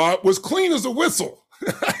father-in-law was clean as a whistle.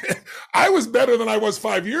 I was better than I was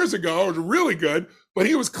 5 years ago. I was really good, but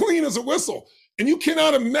he was clean as a whistle. And you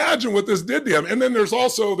cannot imagine what this did to him. And then there's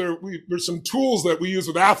also, there's some tools that we use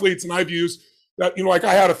with athletes, and I've used that, like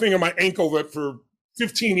I had a thing on my ankle that for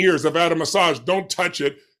 15 years I've had a massage. Don't touch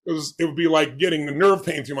it. It would be like getting the nerve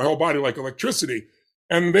pain through my whole body, like electricity.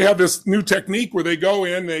 And they have this new technique where they go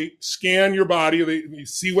in, they scan your body, they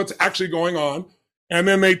see what's actually going on, and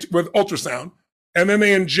then with ultrasound, and then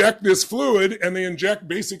they inject this fluid, and they inject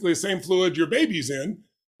basically the same fluid your baby's in.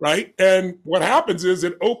 Right. And what happens is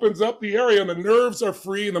it opens up the area, and the nerves are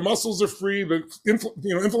free and the muscles are free. The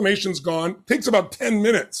inflammation's gone. It takes about 10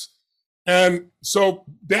 minutes. And so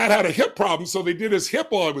Dad had a hip problem. So they did his hip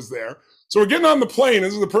while I was there. So we're getting on the plane.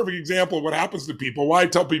 This is a perfect example of what happens to people. Why I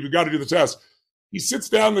tell people you got to do the test. He sits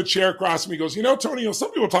down in the chair across from me. He goes, Tony,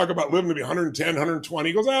 some people talk about living to be 110, 120.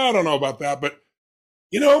 He goes, I don't know about that. But,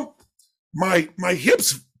 my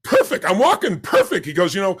hip's perfect. I'm walking perfect. He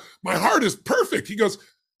goes, my heart is perfect. He goes,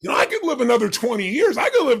 I could live another 20 years. I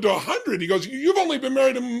could live to 100. He goes, you've only been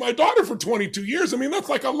married to my daughter for 22 years. I mean, that's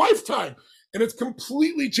like a lifetime. And it's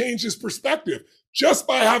completely changed his perspective just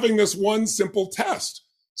by having this one simple test.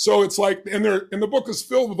 So it's like, and the book is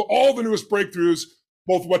filled with all the newest breakthroughs,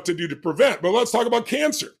 both what to do to prevent. But let's talk about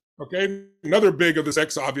cancer. Okay. Another big of this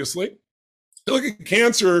X, obviously. You look at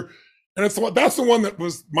cancer, and that's the one that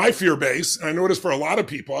was my fear base. And I know it is for a lot of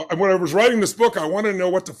people. And when I was writing this book, I wanted to know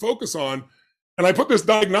what to focus on. And I put this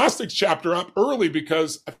diagnostics chapter up early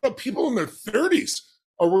because I thought people in their 30s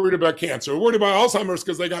are worried about cancer, worried about Alzheimer's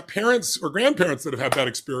because they got parents or grandparents that have had that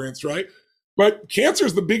experience, right? But cancer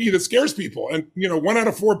is the biggie that scares people. And, 1 out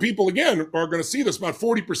of 4 people, again, are going to see this. About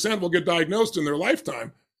 40% will get diagnosed in their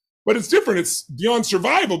lifetime. But it's different. It's beyond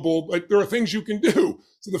survivable. Like, there are things you can do.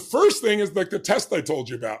 So the first thing is like the test I told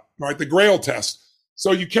you about, right? The Grail test.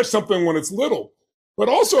 So you catch something when it's little. But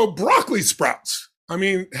also broccoli sprouts.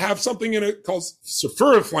 Have something in it called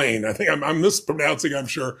sulforaphane. I think I'm mispronouncing, I'm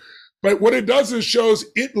sure. But what it does is shows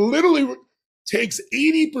it literally takes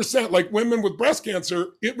 80%, like women with breast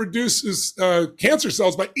cancer, it reduces cancer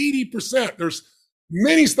cells by 80%. There's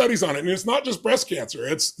many studies on it. And it's not just breast cancer.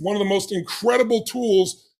 It's one of the most incredible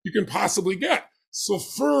tools you can possibly get.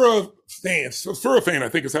 Sulforaphane, I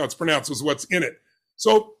think is how it's pronounced, is what's in it.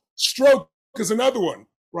 So stroke is another one,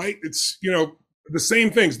 right? It's, the same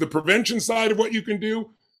things, the prevention side of what you can do,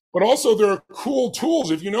 but also there are cool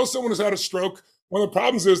tools. If someone has had a stroke, one of the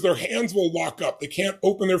problems is their hands will lock up. They can't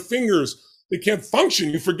open their fingers. They can't function.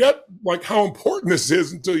 You forget like how important this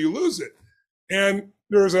is until you lose it. And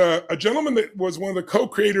there's a gentleman that was one of the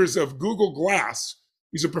co-creators of Google Glass.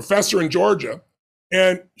 He's a professor in Georgia,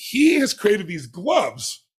 and he has created these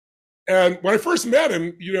gloves. And when I first met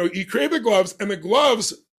him, he created the gloves, and the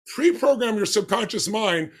gloves pre-program your subconscious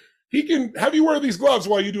mind. He can have you wear these gloves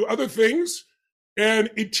while you do other things, and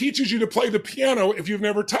it teaches you to play the piano if you've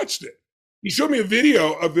never touched it. He showed me a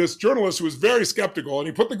video of this journalist who was very skeptical, and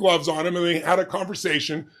he put the gloves on him, and they had a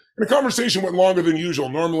conversation. And the conversation went longer than usual.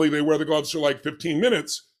 Normally, they wear the gloves for like 15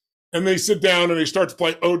 minutes, and they sit down and they start to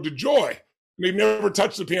play Ode to Joy. And they've never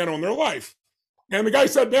touched the piano in their life. And the guy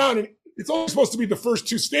sat down, and it's only supposed to be the first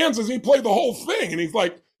 2 stanzas, and he played the whole thing. And he's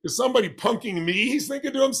like, is somebody punking me? He's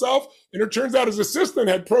thinking to himself. And it turns out his assistant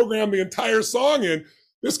had programmed the entire song in.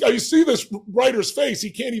 This guy, you see this writer's face, he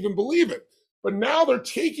can't even believe it. But now they're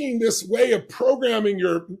taking this way of programming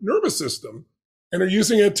your nervous system, and they're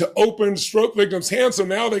using it to open stroke victims' hands so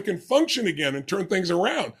now they can function again and turn things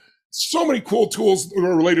around. So many cool tools that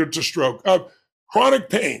are related to stroke. Chronic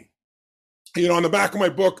pain. On the back of my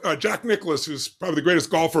book, Jack Nicklaus, who's probably the greatest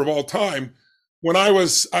golfer of all time, when I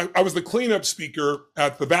was the cleanup speaker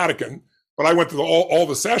at the Vatican, but I went to all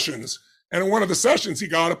the sessions. And in one of the sessions, he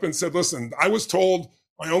got up and said, listen, I was told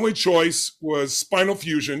my only choice was spinal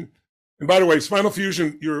fusion. And by the way, spinal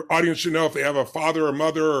fusion, your audience should know if they have a father or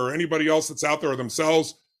mother or anybody else that's out there or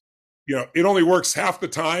themselves, it only works half the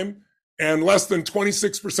time. And less than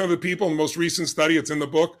 26% of the people in the most recent study, it's in the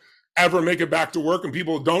book, ever make it back to work. And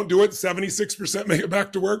people who don't do it, 76% make it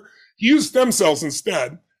back to work. He used stem cells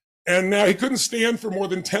instead. And now he couldn't stand for more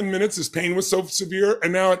than 10 minutes. His pain was so severe.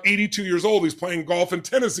 And now at 82 years old, he's playing golf and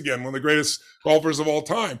tennis again, one of the greatest golfers of all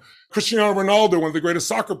time. Cristiano Ronaldo, one of the greatest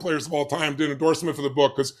soccer players of all time, did an endorsement for the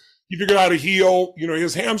book because he figured out how to heal,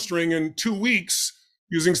 his hamstring in 2 weeks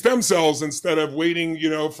using stem cells instead of waiting,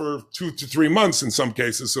 for 2 to 3 months in some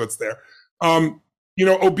cases. So it's there.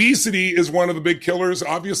 Obesity is one of the big killers,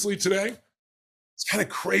 obviously, today. It's kind of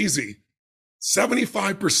crazy.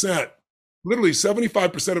 75%. Literally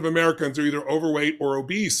 75% of Americans are either overweight or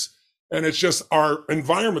obese. And it's just our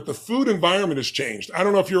environment. The food environment has changed. I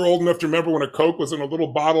don't know if you're old enough to remember when a Coke was in a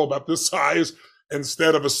little bottle about this size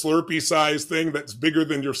instead of a Slurpee size thing that's bigger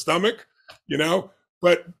than your stomach,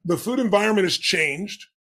 but the food environment has changed.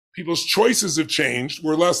 People's choices have changed.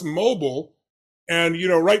 We're less mobile. And,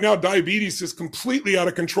 right now diabetes is completely out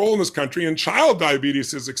of control in this country and child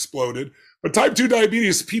diabetes has exploded. But type 2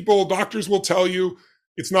 diabetes, doctors will tell you,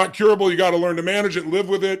 it's not curable. You got to learn to manage it, live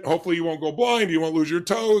with it. Hopefully you won't go blind. You won't lose your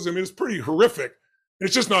toes. I mean, it's pretty horrific.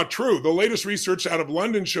 It's just not true. The latest research out of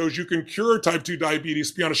London shows you can cure type 2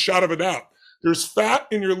 diabetes beyond a shot of a doubt. There's fat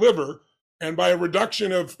in your liver, and by a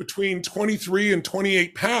reduction of between 23 and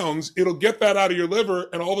 28 pounds, it'll get that out of your liver,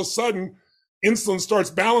 and all of a sudden, insulin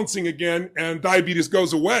starts balancing again, and diabetes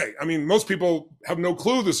goes away. I mean, most people have no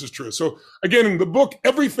clue this is true. So again, in the book,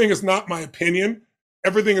 everything is not my opinion.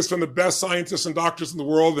 Everything is from the best scientists and doctors in the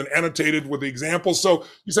world and annotated with the examples. So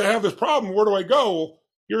you say, I have this problem. Where do I go? Well,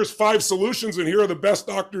 here's 5 solutions, and here are the best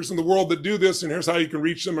doctors in the world that do this, and here's how you can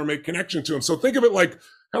reach them or make connection to them. So think of it like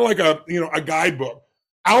kind of like a guidebook.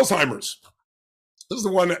 Alzheimer's. This is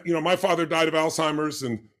the one that, my father died of Alzheimer's,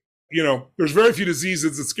 and, there's very few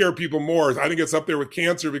diseases that scare people more. I think it's up there with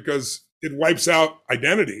cancer because it wipes out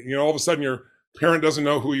identity. All of a sudden your parent doesn't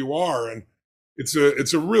know who you are, and it's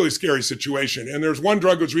a really scary situation. And there's one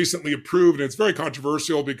drug that was recently approved, and it's very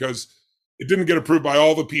controversial because it didn't get approved by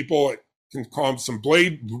all the people. It can cause some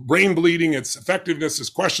brain bleeding. Its effectiveness is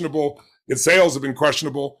questionable. Its sales have been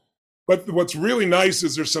questionable. But what's really nice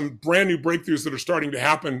is there's some brand new breakthroughs that are starting to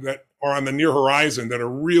happen that are on the near horizon that are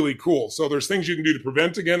really cool. So there's things you can do to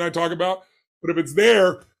prevent, again, I talk about. But if it's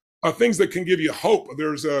there, things that can give you hope.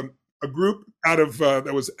 There's a group out of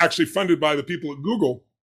that was actually funded by the people at Google.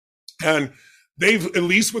 And they've, at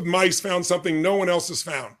least with mice, found something no one else has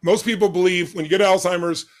found. Most people believe when you get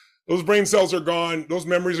Alzheimer's, those brain cells are gone, those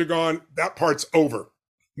memories are gone, that part's over.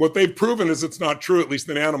 What they've proven is it's not true, at least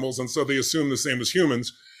in animals, and so they assume the same as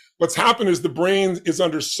humans. What's happened is the brain is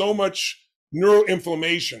under so much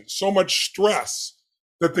neuroinflammation, so much stress,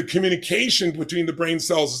 that the communication between the brain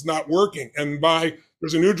cells is not working. And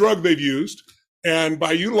there's a new drug they've used, and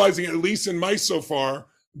by utilizing it, at least in mice so far,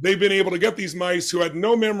 they've been able to get these mice who had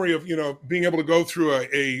no memory of, being able to go through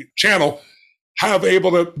a channel, have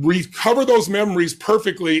able to recover those memories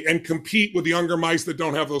perfectly and compete with the younger mice that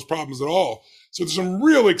don't have those problems at all. So there's some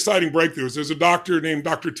really exciting breakthroughs. There's a doctor named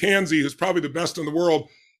Dr. Tanzi, who's probably the best in the world.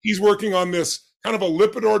 He's working on this kind of a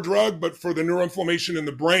Lipitor drug, but for the neuroinflammation in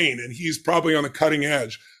the brain, and he's probably on the cutting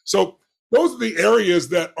edge. So those are the areas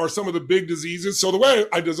that are some of the big diseases. So the way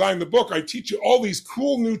I designed the book, I teach you all these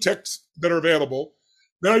cool new texts that are available.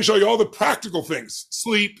 Then I show you all the practical things,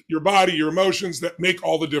 sleep, your body, your emotions that make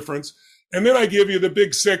all the difference. And then I give you the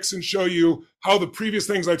big 6 and show you how the previous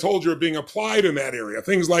things I told you are being applied in that area.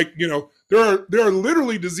 Things like, there are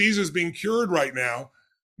literally diseases being cured right now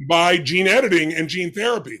by gene editing and gene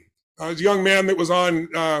therapy. There's a young man that was on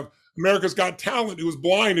America's Got Talent who was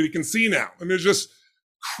blind and he can see now. And there's just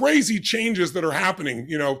crazy changes that are happening.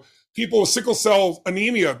 People with sickle cell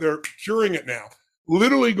anemia, they're curing it now.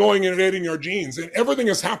 Literally going and editing our genes. And everything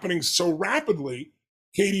is happening so rapidly,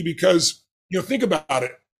 Katie, because, think about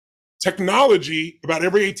it. Technology about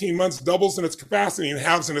every 18 months doubles in its capacity and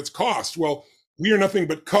halves in its cost. Well, we are nothing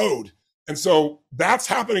but code. And so that's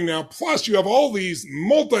happening now. Plus, you have all these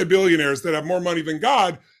multi-billionaires that have more money than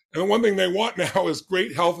God. And the one thing they want now is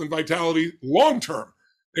great health and vitality long-term.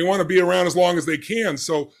 They want to be around as long as they can.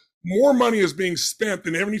 So more money is being spent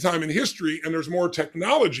than any time in history, and there's more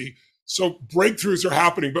technology. So breakthroughs are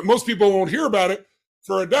happening. But most people won't hear about it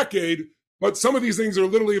for a decade. But some of these things are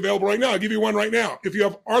literally available right now. I'll give you one right now. If you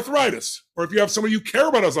have arthritis, or if you have somebody you care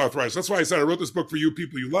about has arthritis, that's why I said I wrote this book for you,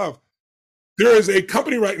 people you love. There is a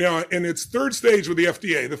company right now in its 3rd stage with the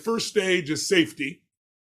FDA. The first stage is safety.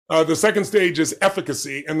 The second stage is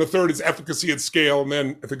efficacy. And the third is efficacy at scale. And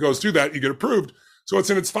then if it goes through that, you get approved. So it's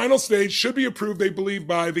in its final stage, should be approved, they believe,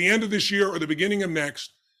 by the end of this year or the beginning of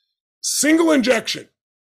next. Single injection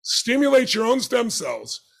stimulates your own stem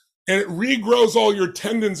cells, and it regrows all your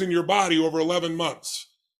tendons in your body over 11 months.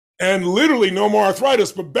 And literally no more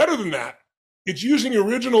arthritis, but better than that, it's using the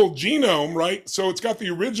original genome, right? So it's got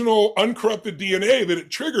the original uncorrupted DNA that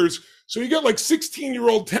it triggers. So you get like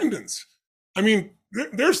 16-year-old tendons. I mean,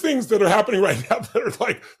 there's things that are happening right now that are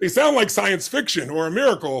like, they sound like science fiction or a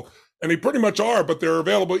miracle, and they pretty much are, but they're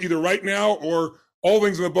available either right now or all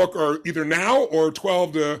things in the book are either now or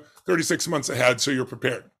 12 to 36 months ahead. So you're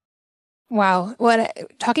prepared. Wow.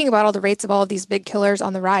 Talking about all the rates of all of these big killers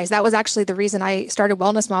on the rise, that was actually the reason I started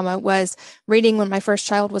Wellness Mama, was reading when my first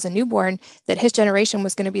child was a newborn that his generation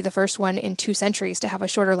was going to be the first one in 2 centuries to have a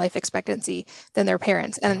shorter life expectancy than their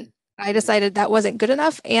parents. And I decided that wasn't good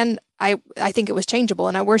enough. And I think it was changeable.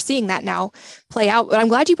 And we're seeing that now play out. But I'm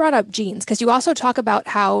glad you brought up genes, because you also talk about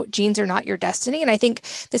how genes are not your destiny. And I think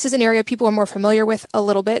this is an area people are more familiar with a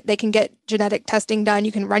little bit. They can get genetic testing done.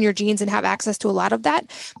 You can run your genes and have access to a lot of that.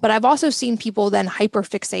 But I've also seen people then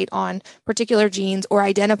hyperfixate on particular genes or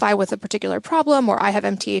identify with a particular problem, or I have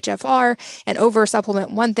MTHFR, and over supplement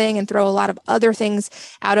one thing and throw a lot of other things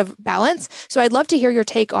out of balance. So I'd love to hear your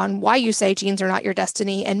take on why you say genes are not your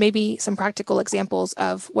destiny, and maybe some practical examples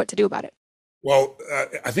of what to do about it. Well,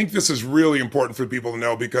 I think this is really important for people to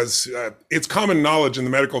know, because it's common knowledge in the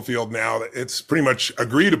medical field now that it's pretty much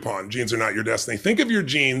agreed upon. Genes are not your destiny. Think of your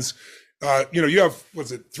genes. You have,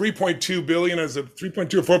 3.2 billion, or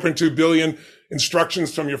 4.2 billion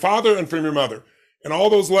instructions from your father and from your mother. And all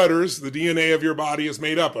those letters, the DNA of your body is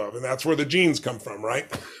made up of, and that's where the genes come from, right?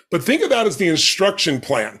 But think of that as the instruction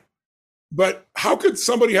plan. But how could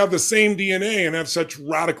somebody have the same DNA and have such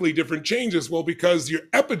radically different changes? Well, because your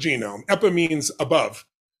epigenome, epi means above,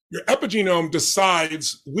 your epigenome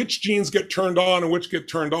decides which genes get turned on and which get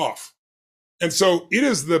turned off. And so it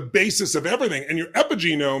is the basis of everything. And your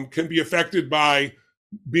epigenome can be affected by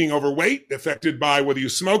being overweight, affected by whether you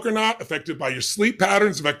smoke or not, affected by your sleep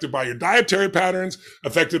patterns, affected by your dietary patterns,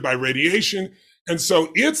 affected by radiation. And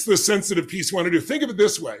so it's the sensitive piece you want to do. Think of it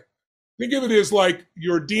this way. Think of it as like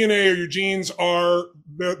your DNA or your genes are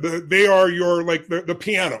the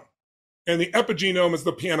piano, and the epigenome is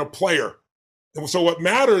the piano player. And so what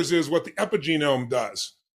matters is what the epigenome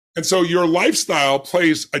does. And so your lifestyle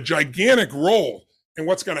plays a gigantic role in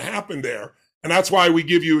what's going to happen there. And that's why we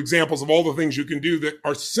give you examples of all the things you can do that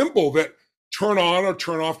are simple, that turn on or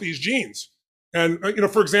turn off these genes. And,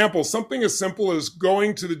 for example, something as simple as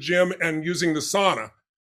going to the gym and using the sauna.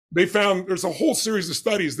 They found there's a whole series of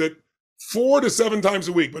studies that 4 to 7 times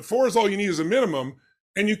a week, but 4 is all you need as a minimum.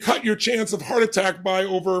 And you cut your chance of heart attack by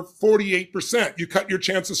over 48%. You cut your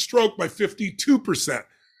chance of stroke by 52%.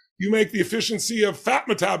 You make the efficiency of fat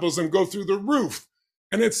metabolism go through the roof.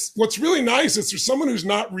 And what's really nice is there's someone who's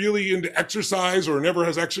not really into exercise or never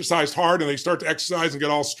has exercised hard, and they start to exercise and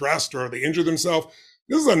get all stressed or they injure themselves.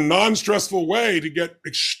 This is a non-stressful way to get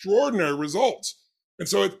extraordinary results. And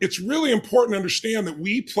so it's really important to understand that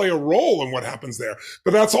we play a role in what happens there.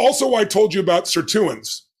 But that's also why I told you about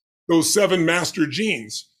sirtuins, those 7 master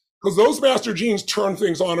genes, because those master genes turn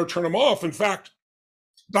things on or turn them off. In fact,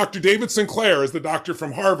 Dr. David Sinclair is the doctor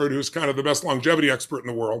from Harvard who's kind of the best longevity expert in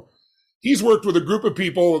the world. He's worked with a group of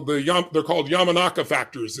people, they're called Yamanaka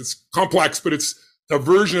factors. It's complex, but it's a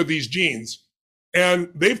version of these genes. And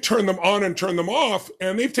they've turned them on and turned them off,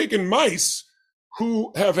 and they've taken mice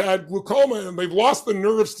who have had glaucoma and they've lost the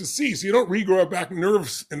nerves to see. So you don't regrow back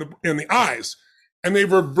nerves in the eyes. And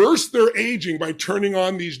they've reversed their aging by turning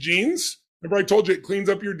on these genes. Remember I told you it cleans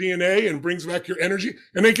up your DNA and brings back your energy,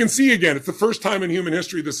 and they can see again. It's the first time in human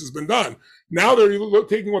history this has been done. Now they're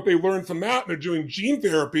taking what they learned from that and they're doing gene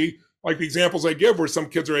therapy, like the examples I give, where some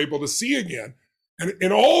kids are able to see again.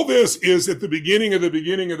 And all this is at the beginning of the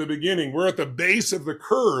beginning of the beginning. We're at the base of the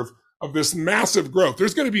curve of this massive growth.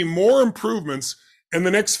 There's going to be more improvements in the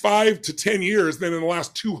next 5 to 10 years than in the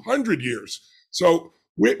last 200 years. So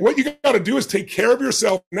what you got to do is take care of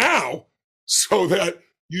yourself now so that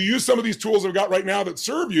you use some of these tools I've got right now that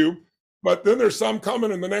serve you, but then there's some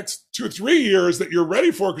coming in the next 2 or 3 years that you're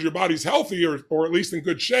ready for because your body's healthy or at least in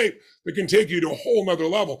good shape, that can take you to a whole nother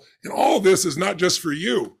level. And all of this is not just for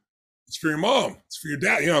you. It's for your mom. It's for your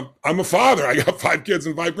dad. I'm a father. I got 5 kids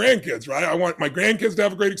and 5 grandkids, right? I want my grandkids to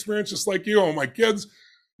have a great experience just like you. I want my kids.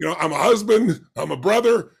 I'm a husband. I'm a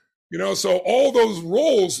brother. So all those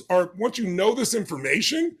roles are, once you know this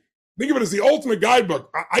information, think of it as the ultimate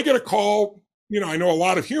guidebook. I get a call, I know a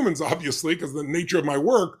lot of humans, obviously, because of the nature of my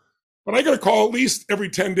work, but I get a call at least every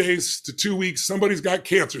 10 days to 2 weeks. Somebody's got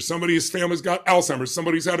cancer. Somebody's family's got Alzheimer's.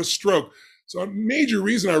 Somebody's had a stroke. So a major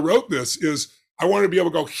reason I wrote this is I wanted to be able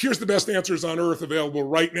to go, here's the best answers on earth available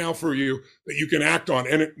right now for you that you can act on.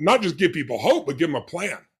 And not just give people hope, but give them a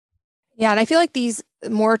plan. Yeah, and I feel like these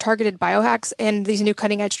more targeted biohacks and these new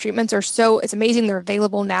cutting edge treatments it's amazing they're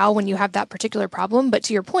available now when you have that particular problem. But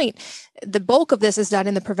to your point, the bulk of this is done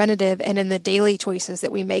in the preventative and in the daily choices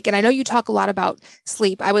that we make. And I know you talk a lot about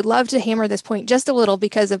sleep. I would love to hammer this point just a little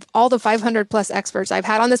because of all the 500 plus experts I've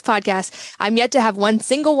had on this podcast. I'm yet to have one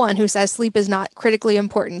single one who says sleep is not critically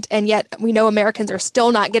important. And yet we know Americans are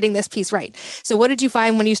still not getting this piece right. So what did you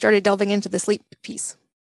find when you started delving into the sleep piece?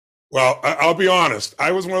 Well, I'll be honest.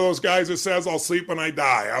 I was one of those guys that says I'll sleep when I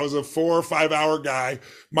die. I was a 4 or 5 hour guy.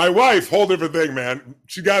 My wife, whole different thing, man.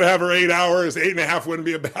 She got to have her 8 hours. 8.5 wouldn't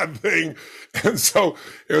be a bad thing. And so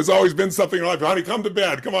it has always been something like, honey, come to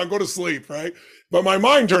bed. Come on, go to sleep, right? But my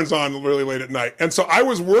mind turns on really late at night. And so I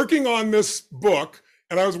was working on this book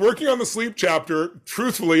and I was working on the sleep chapter.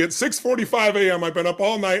 Truthfully, at 6:45 a.m., I've been up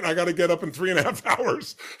all night and I got to get up in 3.5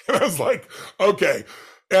 hours. And I was like, okay.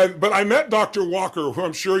 But I met Dr. Walker, who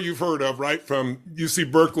I'm sure you've heard of, right, from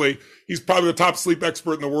UC Berkeley. He's probably the top sleep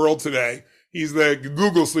expert in the world today. He's the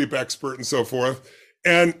Google sleep expert and so forth.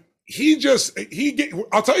 And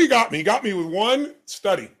I'll tell you, he got me with one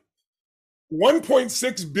study.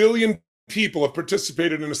 1.6 billion people have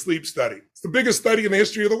participated in a sleep study. It's the biggest study in the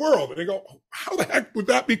history of the world. And they go, how the heck would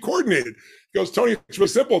that be coordinated? He goes, Tony, it's really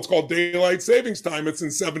simple. It's called daylight savings time. It's in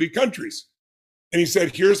 70 countries. And he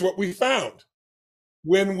said, here's what we found.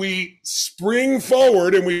 When we spring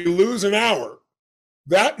forward and we lose an hour,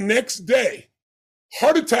 that next day,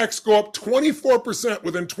 heart attacks go up 24%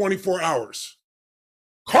 within 24 hours.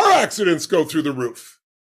 Car accidents go through the roof.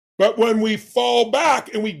 But when we fall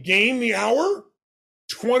back and we gain the hour,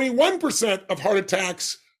 21% of heart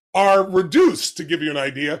attacks are reduced, to give you an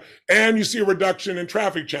idea, and you see a reduction in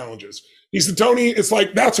traffic challenges. He said, Tony, it's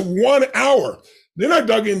like, that's 1 hour. Then I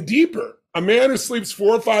dug in deeper. A man who sleeps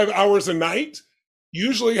 4 or 5 hours a night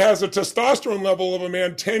usually has a testosterone level of a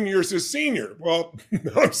man 10 years his senior. Well,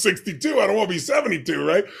 I'm 62. I don't want to be 72,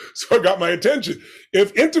 right? So it got my attention.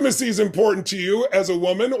 If intimacy is important to you as a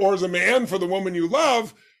woman or as a man for the woman you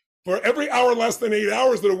love, for every hour less than 8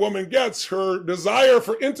 hours that a woman gets, her desire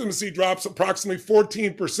for intimacy drops approximately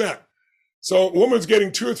 14%. So a woman's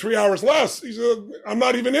getting 2 or 3 hours less. He said, I'm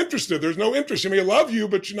not even interested. There's no interest. She may love you,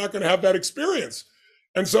 but you're not going to have that experience.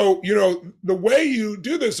 And so, the way you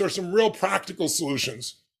do this are some real practical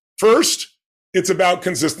solutions. First, it's about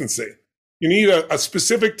consistency. You need a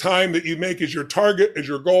specific time that you make as your target, as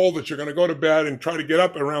your goal, that you're going to go to bed and try to get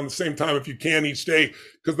up around the same time if you can each day,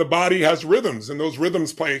 because the body has rhythms, and those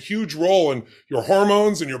rhythms play a huge role in your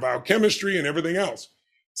hormones and your biochemistry and everything else.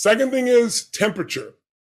 Second thing is temperature.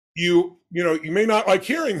 You may not like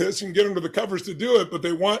hearing this. You can get under the covers to do it, but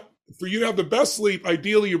they want for you to have the best sleep.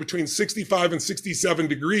 Ideally, you're between 65 and 67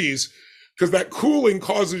 degrees, because that cooling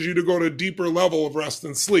causes you to go to a deeper level of rest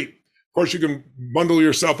and sleep. Of course, you can bundle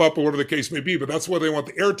yourself up or whatever the case may be, but that's where they want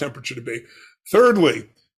the air temperature to be. Thirdly,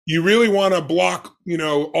 you really want to block,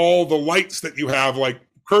 all the lights that you have, like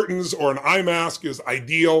curtains or an eye mask is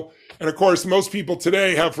ideal. And of course, most people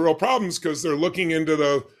today have real problems because they're looking into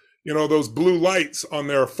those blue lights on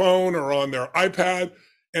their phone or on their iPad,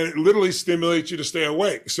 and it literally stimulates you to stay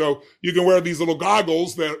awake. So you can wear these little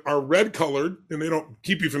goggles that are red colored, and they don't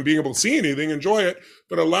keep you from being able to see anything, enjoy it,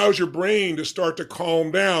 but allows your brain to start to calm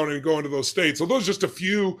down and go into those states. So those are just a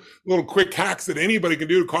few little quick hacks that anybody can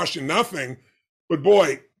do to cost you nothing. But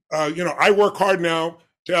boy, I work hard now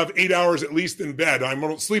to have 8 hours at least in bed. I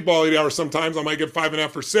don't sleep all 8 hours sometimes. I might get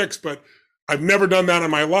 5.5 or 6, but I've never done that in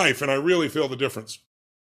my life, and I really feel the difference.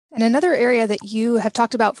 And another area that you have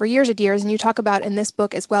talked about for years and years, and you talk about in this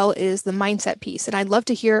book as well, is the mindset piece. And I'd love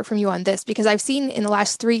to hear from you on this, because I've seen in the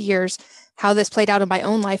last 3 years how this played out in my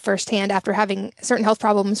own life firsthand after having certain health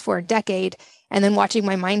problems for a decade, and then watching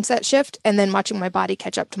my mindset shift, and then watching my body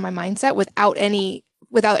catch up to my mindset without any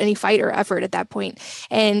fight or effort at that point.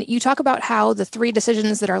 And you talk about how the 3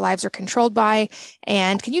 decisions that our lives are controlled by.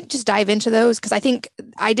 And can you just dive into those? Because I think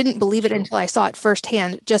I didn't believe it until I saw it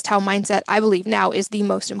firsthand, just how mindset, I believe now, is the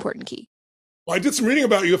most important key. Well, I did some reading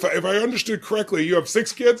about you. If I understood correctly, you have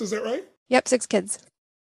 6 kids. Is that right? Yep, 6 kids.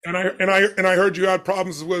 And I heard you had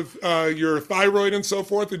problems with your thyroid and so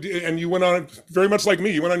forth. And you went on, very much like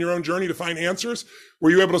me, you went on your own journey to find answers. Were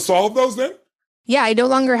you able to solve those then? Yeah, I no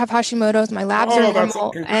longer have Hashimoto's. My labs are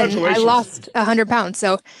normal, and I lost 100 pounds.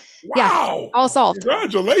 So, wow. Yeah, all solved.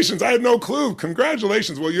 Congratulations! I had no clue.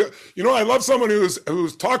 Congratulations. Well, I love someone who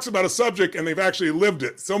talks about a subject and they've actually lived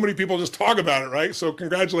it. So many people just talk about it, right? So,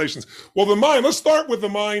 congratulations. Well, the mind. Let's start with the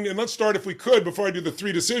mind, and let's start, if we could, before I do the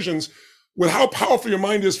 3 decisions, with how powerful your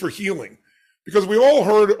mind is for healing. Because we all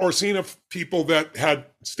heard or seen of people that had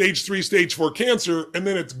stage 3, stage 4 cancer, and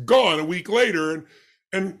then it's gone a week later,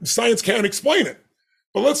 and science can't explain it.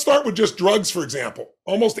 But let's start with just drugs, for example.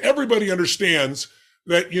 Almost everybody understands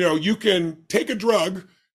that, you can take a drug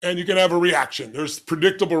and you can have a reaction. There's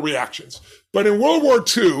predictable reactions. But in World War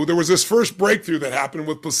II, there was this first breakthrough that happened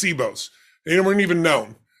with placebos. They weren't even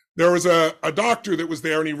known. There was a doctor that was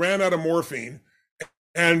there, and he ran out of morphine.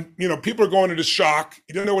 And, people are going into shock.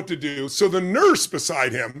 He didn't know what to do. So the nurse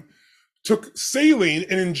beside him took saline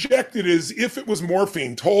and injected it as if it was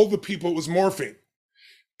morphine, told the people it was morphine.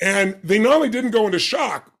 And they not only didn't go into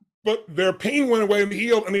shock, but their pain went away and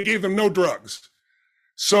healed, and they gave them no drugs.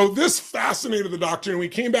 So this fascinated the doctor, and when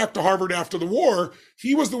he came back to Harvard after the war,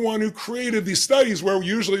 he was the one who created these studies where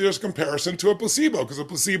usually there's comparison to a placebo, because a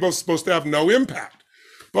placebo is supposed to have no impact.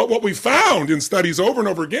 But what we found in studies over and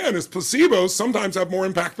over again is placebos sometimes have more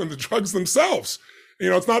impact than the drugs themselves.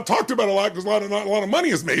 It's not talked about a lot because not a lot of money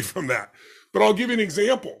is made from that. But I'll give you an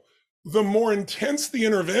example. The more intense the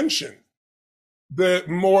intervention, the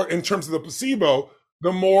more, in terms of the placebo,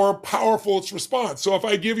 the more powerful its response. So if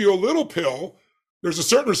I give you a little pill, there's a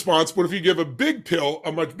certain response, but if you give a big pill,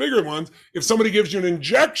 a much bigger one, if somebody gives you an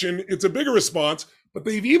injection, it's a bigger response. But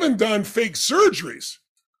they've even done fake surgeries.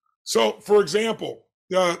 So, for example,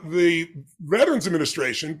 the Veterans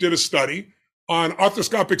Administration did a study on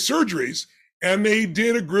arthroscopic surgeries, and they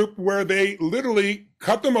did a group where they literally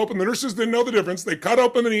cut them open. The nurses didn't know the difference. They cut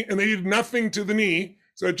open the knee, and they did nothing to the knee.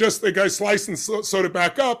 So the guy sliced and sewed it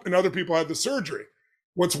back up, and other people had the surgery.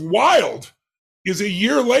 What's wild is a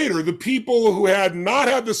year later, the people who had not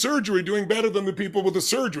had the surgery doing better than the people with the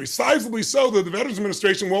surgery, sizably so that the Veterans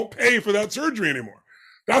Administration won't pay for that surgery anymore.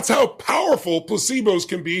 That's how powerful placebos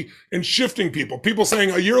can be in shifting people. People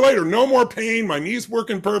saying a year later, no more pain, my knee's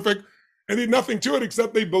working perfect, and they did nothing to it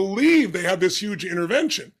except they believe they had this huge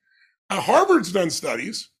intervention. Harvard's done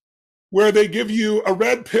studies where they give you a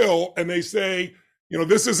red pill and they say,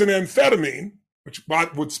 this is an amphetamine, which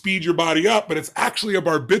would speed your body up, but it's actually a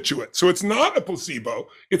barbiturate. So it's not a placebo,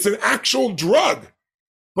 it's an actual drug.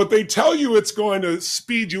 But they tell you it's going to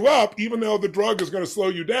speed you up, even though the drug is going to slow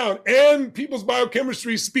you down, and people's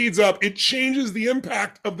biochemistry speeds up. It changes the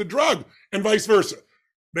impact of the drug, and vice versa.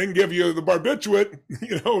 They can give you the barbiturate,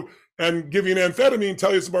 and give you an amphetamine,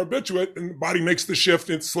 tell you it's a barbiturate, and the body makes the shift,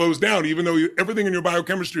 and it slows down, even though everything in your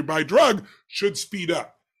biochemistry by drug should speed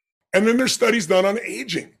up. And then there's studies done on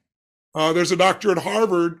aging. There's a doctor at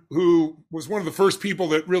Harvard who was one of the first people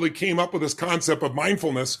that really came up with this concept of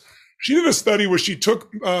mindfulness. She did a study where she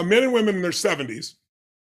took men and women in their 70s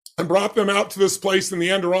and brought them out to this place in the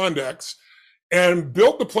Adirondacks and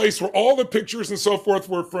built the place where all the pictures and so forth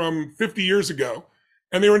were from 50 years ago.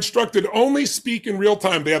 And they were instructed to only speak in real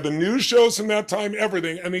time. They had the news shows from that time,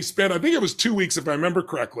 everything. And they spent, I think it was 2 weeks, if I remember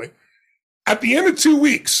correctly. At the end of 2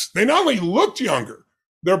 weeks, they not only looked younger,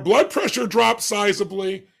 their blood pressure dropped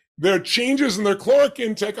sizably, their changes in their caloric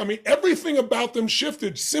intake, everything about them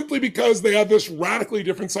shifted simply because they had this radically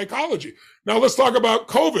different psychology. Now let's talk about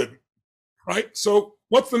COVID, right? So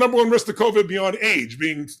what's the number one risk to COVID beyond age,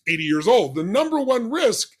 being 80 years old? The number one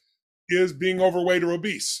risk is being overweight or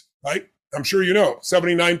obese, right? I'm sure 79%,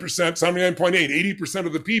 79.8, 80%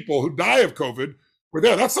 of the people who die of COVID were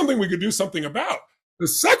there. That's something we could do something about. The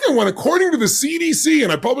second one, according to the CDC,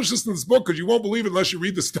 and I published this in this book because you won't believe it unless you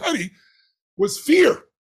read the study, was fear.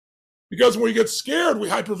 Because when we get scared, we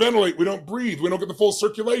hyperventilate, we don't breathe, we don't get the full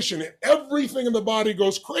circulation, and everything in the body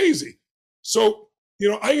goes crazy. So,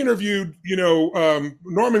 I interviewed,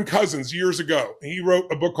 Norman Cousins years ago. He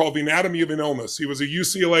wrote a book called The Anatomy of an Illness. He was a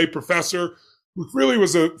UCLA professor who really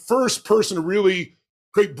was the first person to really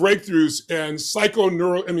create breakthroughs in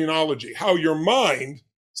psychoneuroimmunology, how your mind,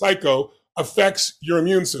 psycho, affects your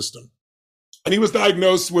immune system. And he was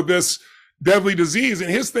diagnosed with this deadly disease. And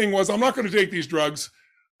his thing was, I'm not going to take these drugs.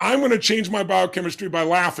 I'm going to change my biochemistry by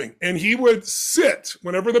laughing. And he would sit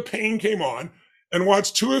whenever the pain came on and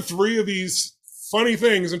watch 2 or 3 of these funny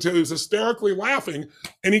things until he was hysterically laughing,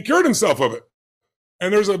 and he cured himself of it.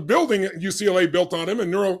 And there's a building at UCLA built on him,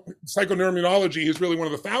 and psychoneuroimmunology he's really one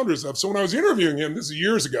of the founders of. So when I was interviewing him, this is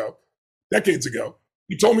years ago, decades ago,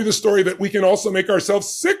 he told me the story that we can also make ourselves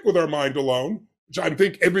sick with our mind alone, which I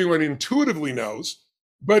think everyone intuitively knows.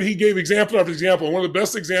 But he gave example after example. And one of the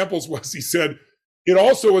best examples was, he said, it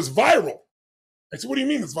also is viral. I said, what do you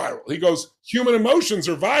mean it's viral? He goes, human emotions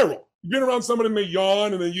are viral. You've been around somebody and they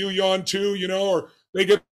yawn and then you yawn too, or they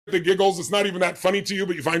get the giggles. It's not even that funny to you,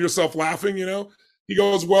 but you find yourself laughing, He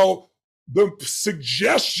goes, well, the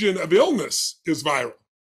suggestion of illness is viral.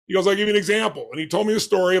 He goes, I'll give you an example. And he told me a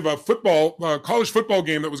story of a college football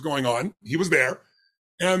game that was going on. He was there.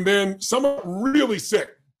 And then someone really sick,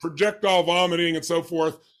 projectile vomiting and so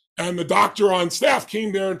forth. And the doctor on staff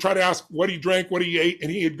came there and tried to ask what he drank, what he ate.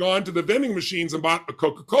 And he had gone to the vending machines and bought a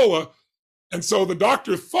Coca-Cola. And so the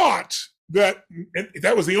doctor thought that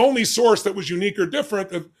that was the only source that was unique or different.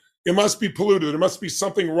 That it must be polluted. There must be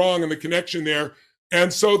something wrong in the connection there.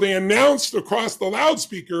 And so they announced across the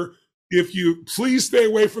loudspeaker, if you please stay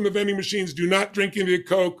away from the vending machines, do not drink any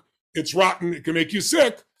Coke. It's rotten. It can make you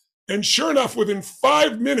sick. And sure enough, within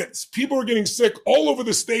 5 minutes, people were getting sick all over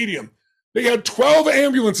the stadium. They had 12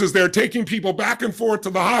 ambulances there taking people back and forth to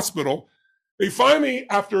the hospital. They finally,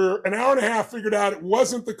 after an hour and a half, figured out it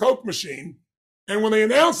wasn't the Coke machine. And when they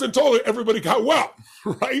announced and told it, everybody got well,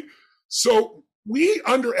 right? So we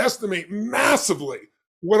underestimate massively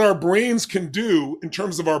what our brains can do in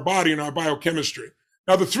terms of our body and our biochemistry.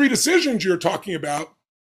 Now, the 3 decisions you're talking about,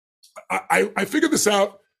 I figured this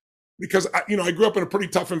out because I grew up in a pretty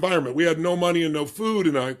tough environment. We had no money and no food,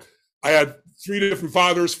 and I had 3 different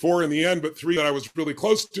fathers, 4 in the end, but 3 that I was really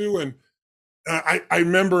close to. And I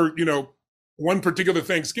remember, one particular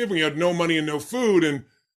Thanksgiving, we had no money and no food, and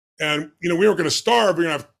we weren't going to starve. We were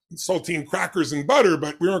going to have saltine crackers and butter,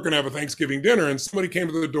 but we weren't going to have a Thanksgiving dinner. And somebody came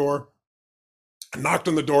to the door, knocked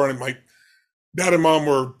on the door, and my dad and mom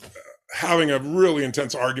were having a really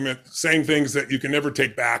intense argument, saying things that you can never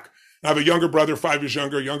take back. I have a younger brother, 5 years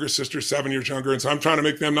younger, a younger sister, 7 years younger. And so I'm trying to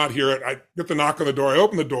make them not hear it. I get the knock on the door. I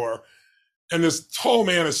open the door, and this tall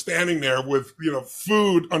man is standing there with,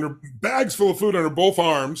 food bags full of food under both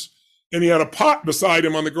arms. And he had a pot beside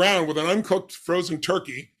him on the ground with an uncooked frozen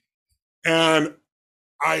turkey. And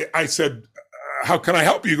I said, how can I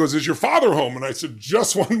help you? He goes, is your father home? And I said,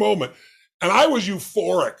 just one moment. And I was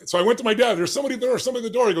euphoric. So I went to my dad. There's somebody there, somebody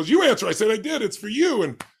at the door. He goes, you answer. I said, I did. It's for you.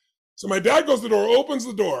 And so my dad goes to the door, opens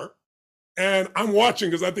the door, and I'm watching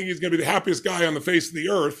because I think he's going to be the happiest guy on the face of the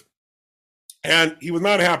earth. And he was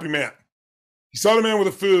not a happy man. He saw the man with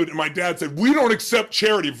the food, and my dad said, we don't accept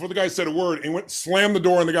charity, before the guy said a word. And he went and slammed the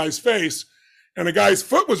door in the guy's face. And the guy's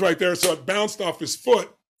foot was right there, so it bounced off his foot.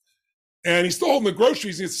 And he's still holding the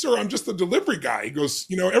groceries. He said, sir, I'm just a delivery guy. He goes,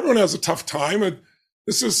 everyone has a tough time. And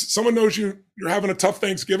someone knows you're having a tough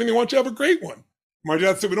Thanksgiving. They want you to have a great one. My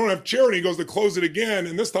dad said, we don't have charity. He goes to close it again.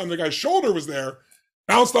 And this time the guy's shoulder was there,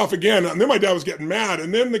 bounced off again. And then my dad was getting mad.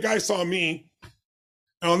 And then the guy saw me.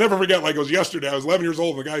 And I'll never forget, like it was yesterday. I was 11 years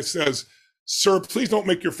old. And the guy says, sir, please don't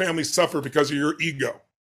make your family suffer because of your ego.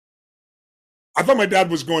 I thought my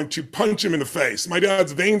dad was going to punch him in the face. My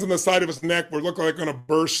dad's veins on the side of his neck were looking like going to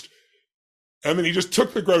burst. And then he just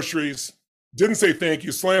took the groceries, didn't say thank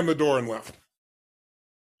you, slammed the door and left.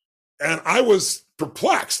 And I was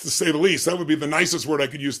perplexed, to say the least. That would be the nicest word I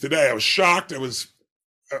could use today. I was shocked. I was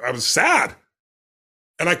sad.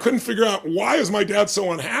 And I couldn't figure out, why is my dad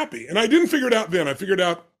so unhappy? And I didn't figure it out then. I figured it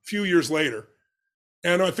out a few years later.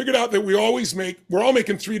 And I figured out that we're all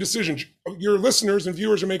making 3 decisions. Your listeners and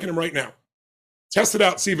viewers are making them right now. Test it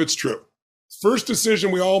out, see if it's true. First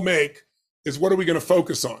decision we all make is, what are we going to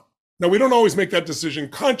focus on? Now, we don't always make that decision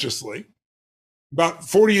consciously. About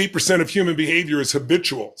 48% of human behavior is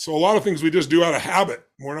habitual. So a lot of things we just do out of habit.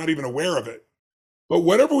 We're not even aware of it. But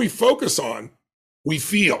whatever we focus on, we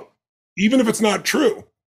feel, even if it's not true.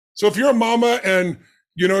 So if you're a mama and,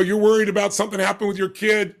 you're worried about something happening with your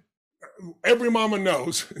kid, every mama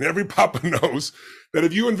knows and every papa knows that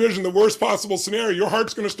if you envision the worst possible scenario, your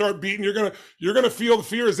heart's going to start beating. You're going to feel the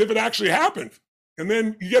fear as if it actually happened. And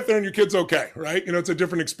then you get there and your kid's okay, right? It's a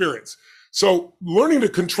different experience. So learning to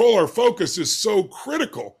control our focus is so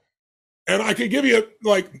critical. And I could give you,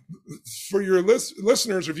 for your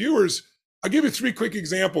listeners or viewers, I'll give you 3 quick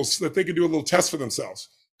examples so that they could do a little test for themselves.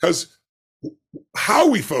 Because how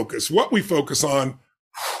we focus, what we focus on,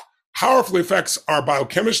 powerfully affects our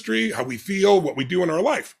biochemistry, how we feel, what we do in our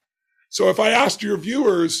life. So if I asked your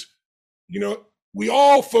viewers, we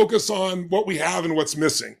all focus on what we have and what's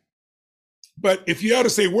missing. But if you had to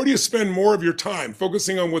say, where do you spend more of your time,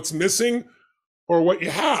 focusing on what's missing or what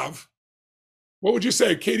you have? What would you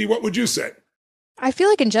say? Katie, what would you say? I feel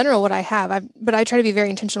like in general what I have, but I try to be very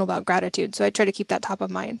intentional about gratitude. So I try to keep that top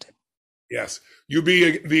of mind. Yes. You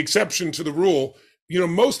be the exception to the rule.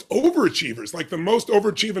 Most overachievers, like the most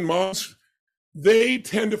overachieving moms, they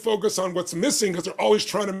tend to focus on what's missing because they're always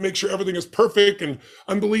trying to make sure everything is perfect and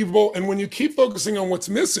unbelievable. And when you keep focusing on what's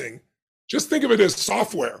missing, just think of it as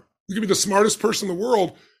software. You could be the smartest person in the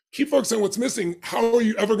world. Keep focusing on what's missing. How are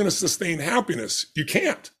you ever going to sustain happiness? You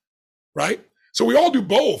can't, right? So we all do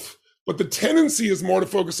both, but the tendency is more to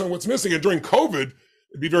focus on what's missing. And during COVID,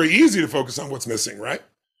 it'd be very easy to focus on what's missing, right?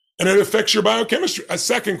 And it affects your biochemistry. A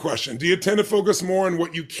second question, do you tend to focus more on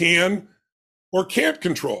what you can or can't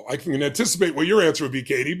control? I can anticipate what your answer would be,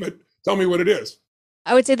 Katie, but tell me what it is.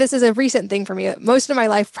 I would say this is a recent thing for me. Most of my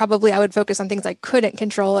life, probably I would focus on things I couldn't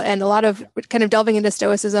control. And a lot of kind of delving into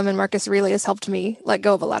Stoicism and Marcus Aurelius helped me let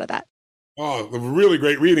go of a lot of that. Oh, the really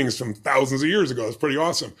great readings from thousands of years ago. It's pretty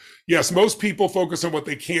awesome. Yes, most people focus on what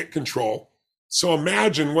they can't control. So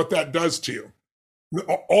imagine what that does to you.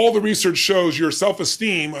 All the research shows your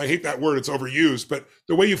self-esteem, I hate that word, it's overused, but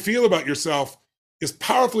the way you feel about yourself is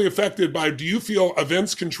powerfully affected by, do you feel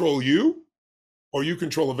events control you or you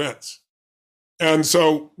control events? And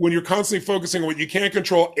so when you're constantly focusing on what you can't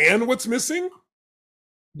control and what's missing,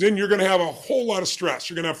 then you're going to have a whole lot of stress.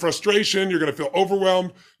 You're going to have frustration. You're going to feel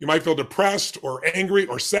overwhelmed. You might feel depressed or angry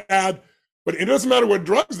or sad, but it doesn't matter what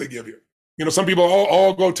drugs they give you. Some people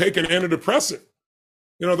all go take an antidepressant.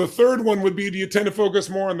 The third one would be, do you tend to focus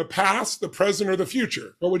more on the past, the present, or the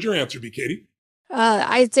future? What would your answer be, Katie?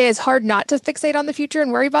 I'd say it's hard not to fixate on the future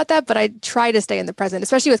and worry about that, but I try to stay in the present,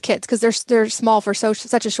 especially with kids, because they're small for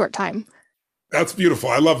such a short time. That's beautiful.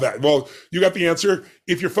 I love that. Well, you got the answer.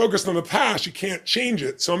 If you're focused on the past, you can't change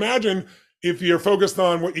it. So imagine if you're focused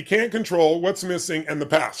on what you can't control, what's missing, and the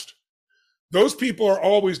past. Those people are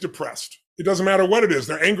always depressed. It doesn't matter what it is.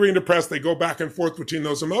 They're angry and depressed. They go back and forth between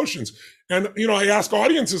those emotions. And, I ask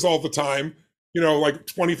audiences all the time, like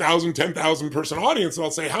 20,000, 10,000 person audience, and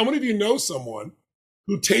I'll say, how many of you know someone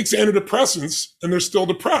who takes antidepressants and they're still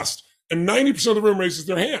depressed? And 90% of the room raises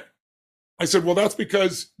their hand. I said, well, that's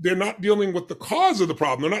because they're not dealing with the cause of the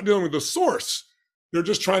problem. They're not dealing with the source. They're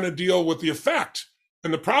just trying to deal with the effect.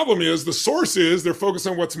 And the problem is, the source is they're focused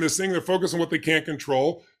on what's missing. They're focused on what they can't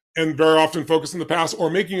control, and very often focused on the past or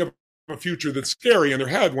making a future that's scary in their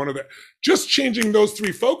head. Just changing those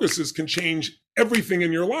three focuses can change everything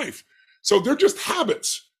in your life. So they're just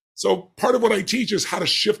habits. So part of what I teach is how to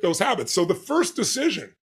shift those habits. So the first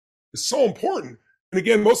decision is so important. And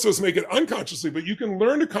again, most of us make it unconsciously, but you can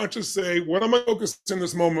learn to consciously say, what am I focused in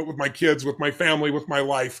this moment with my kids, with my family, with my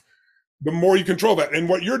life? The more you control that. And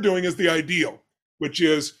what you're doing is the ideal, which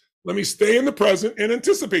is, let me stay in the present and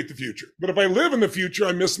anticipate the future. But if I live in the future,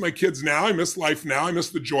 I miss my kids now, I miss life now, I miss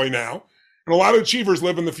the joy now. And a lot of achievers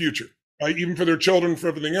live in the future, right? Even for their children, for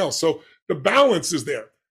everything else. So the balance is there.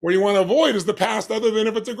 What you want to avoid is the past, other than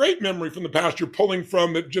if it's a great memory from the past you're pulling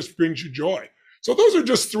from that just brings you joy. So those are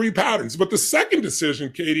just three patterns. But the second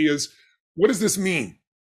decision, Katie, is, what does this mean?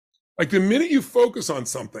 Like the minute you focus on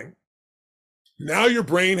something, now your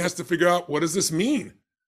brain has to figure out, what does this mean?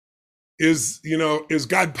 Is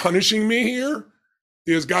God punishing me here?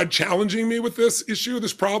 Is God challenging me with this issue,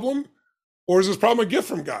 this problem? Or is this problem a gift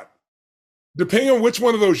from God? Depending on which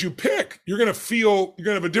one of those you pick, you're going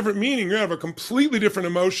to have a different meaning. You're going to have a completely different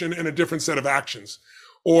emotion and a different set of actions.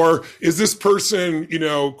 Or is this person,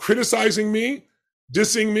 criticizing me,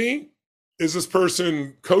 dissing me? Is this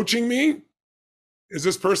person coaching me? Is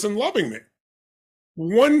this person loving me?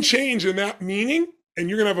 One change in that meaning, and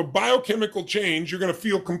you're going to have a biochemical change. You're going to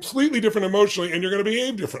feel completely different emotionally, and you're going to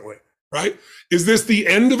behave differently, right? Is this the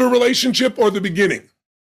end of a relationship or the beginning?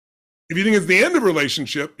 If you think it's the end of a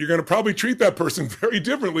relationship, you're going to probably treat that person very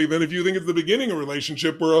differently than if you think it's the beginning of a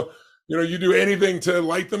relationship where, you do anything to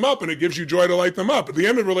light them up and it gives you joy to light them up. At the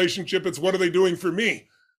end of a relationship, it's, what are they doing for me? It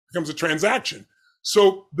becomes a transaction.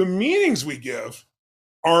 So the meanings we give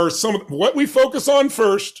are some of what we focus on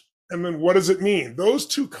first, and then what does it mean? Those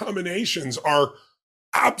two combinations are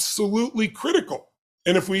absolutely critical.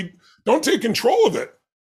 And if we don't take control of it,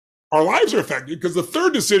 our lives are affected, because the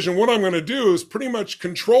third decision, what I'm going to do, is pretty much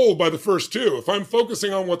controlled by the first two. If I'm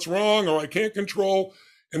focusing on what's wrong or I can't control,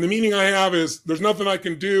 and the meaning I have is there's nothing I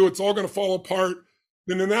can do, it's all going to fall apart,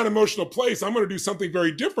 then in that emotional place, I'm going to do something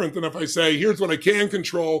very different than if I say, here's what I can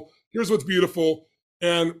control, here's what's beautiful,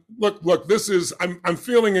 and look, this is, I'm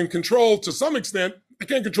feeling in control to some extent. I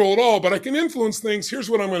can't control it all, but I can influence things. Here's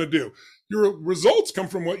what I'm going to do. Your results come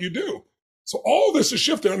from what you do. So all this is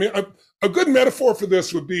shifted. I mean, a good metaphor for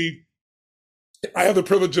this would be, I had the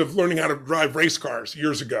privilege of learning how to drive race cars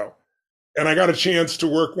years ago. And I got a chance to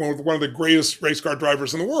work with one of the greatest race car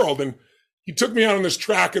drivers in the world. And he took me out on this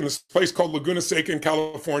track in this place called Laguna Seca in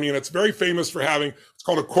California. And it's very famous for it's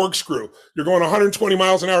called a corkscrew. You're going 120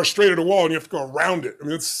 miles an hour straight at a wall and you have to go around it. I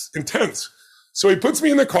mean, it's intense. So he puts me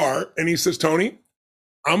in the car and he says, Tony,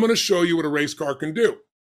 I'm going to show you what a race car can do.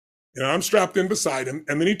 I'm strapped in beside him.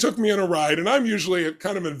 And then he took me on a ride. And I'm usually a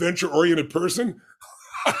kind of adventure-oriented person.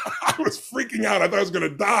 I was freaking out. I thought I was going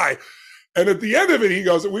to die. And at the end of it, he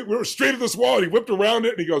goes, we were straight at this wall, and he whipped around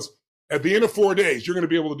it, and he goes, at the end of 4 days, you're going to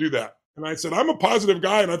be able to do that. And I said, I'm a positive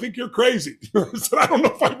guy, and I think you're crazy. I said, I don't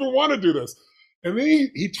know if I ever want to do this. And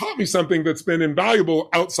then he taught me something that's been invaluable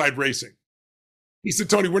outside racing. He said,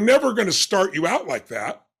 Tony, we're never going to start you out like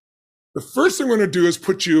that. The first thing we're going to do is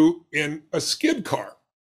put you in a skid car.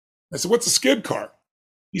 I said, what's a skid car?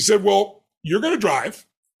 He said, well, you're going to drive.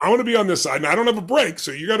 I want to be on this side. Now, I don't have a brake,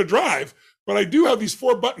 so you got to drive. But I do have these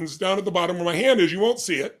 4 buttons down at the bottom where my hand is. You won't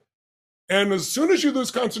see it. And as soon as you lose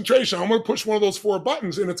concentration, I'm going to push one of those 4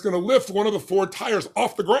 buttons, and it's going to lift one of the 4 tires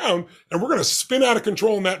off the ground, and we're going to spin out of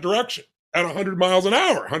control in that direction at 100 miles an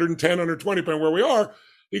hour, 110, 120, depending where we are.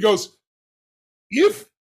 He goes, if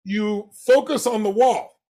you focus on the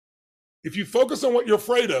wall, if you focus on what you're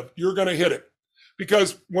afraid of, you're going to hit it.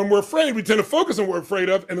 Because when we're afraid, we tend to focus on what we're afraid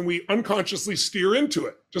of, and then we unconsciously steer into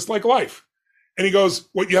it, just like life. And he goes,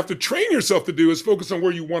 what you have to train yourself to do is focus on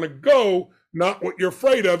where you want to go, not what you're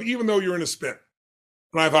afraid of, even though you're in a spin.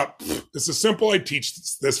 And I thought, this is simple. I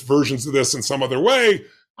teach this versions of this in some other way.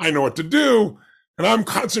 I know what to do. And I'm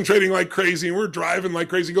concentrating like crazy, and we're driving like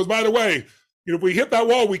crazy. He goes, by the way, if we hit that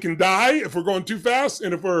wall, we can die if we're going too fast.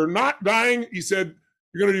 And if we're not dying, he said,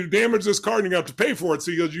 you're going to damage this car and you're going to have to pay for it.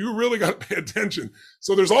 So he goes, you really got to pay attention.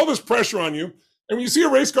 So there's all this pressure on you. And when you see a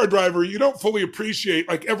race car driver, you don't fully appreciate,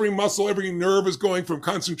 like every muscle, every nerve is going from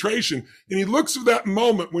concentration. And he looks for that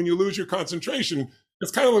moment when you lose your concentration.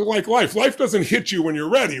 It's kind of like life. Life doesn't hit you when you're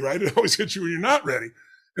ready, right? It always hits you when you're not ready.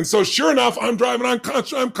 And so sure enough, I'm driving, I'm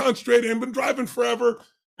concentrating, I've been driving forever.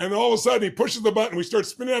 And all of a sudden he pushes the button, we start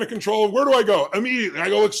spinning out of control. Where do I go? Immediately, I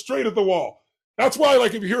go look straight at the wall. That's why,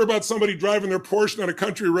 like, if you hear about somebody driving their Porsche on a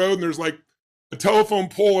country road and there's like a telephone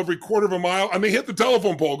pole every quarter of a mile, and they hit the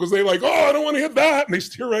telephone pole because they like, oh, I don't want to hit that. And they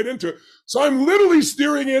steer right into it. So I'm literally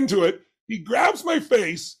steering into it. He grabs my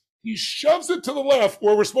face. He shoves it to the left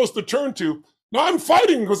where we're supposed to turn to. Now I'm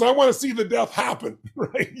fighting because I want to see the death happen,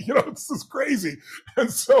 right? You know, it's just crazy. And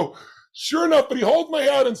so sure enough, but he holds my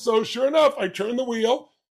head. And so sure enough, I turn the wheel.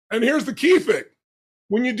 And here's the key thing.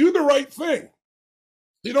 When you do the right thing,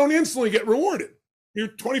 you don't instantly get rewarded. You're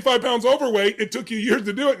 25 pounds overweight. It took you years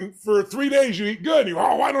to do it. And for 3 days, you eat good. You go,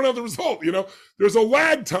 oh, I don't have the result. You know, there's a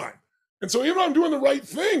lag time. And so even though I'm doing the right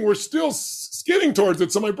thing, we're still skidding towards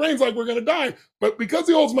it. So my brain's like, we're going to die. But because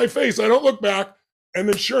he holds my face, I don't look back. And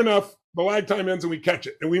then sure enough, the lag time ends and we catch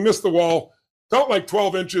it. And we miss the wall. Felt like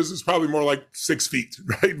 12 inches. It's probably more like 6 feet,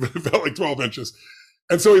 right? But it felt like 12 inches.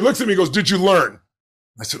 And so he looks at me and goes, did you learn?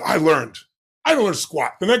 I said, I learned. I don't learn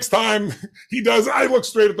squat. The next time he does, I look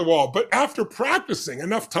straight at the wall. But after practicing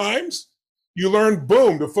enough times, you learn,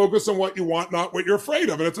 boom, to focus on what you want, not what you're afraid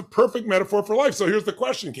of. And it's a perfect metaphor for life. So here's the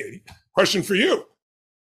question, Katie. Question for you.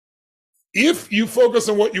 If you focus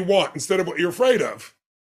on what you want instead of what you're afraid of,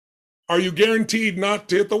 are you guaranteed not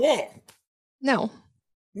to hit the wall? No.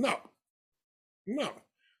 No.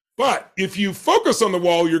 But if you focus on the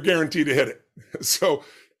wall, you're guaranteed to hit it. So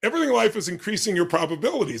everything in life is increasing your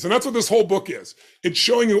probabilities. And that's what this whole book is. It's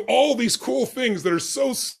showing you all these cool things that are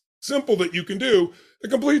so simple that you can do that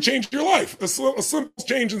completely change your life. A simple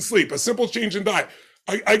change in sleep, a simple change in diet.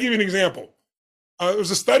 I give you an example. There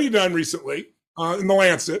was a study done recently in the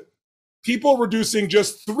Lancet. People reducing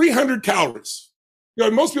just 300 calories. You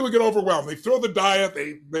know, most people get overwhelmed. They throw the diet,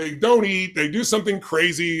 they don't eat, they do something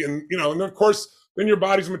crazy. And, you know, and of course, then your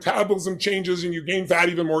body's metabolism changes and you gain fat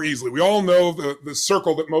even more easily. We all know the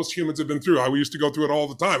circle that most humans have been through. We used to go through it all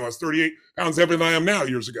the time. I was 38 pounds heavier than I am now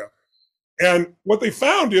years ago. And what they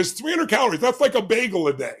found is 300 calories. That's like a bagel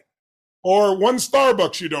a day or 1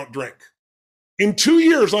 Starbucks you don't drink. In 2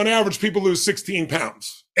 years, on average, people lose 16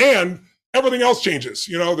 pounds and everything else changes.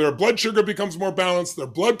 You know, their blood sugar becomes more balanced. Their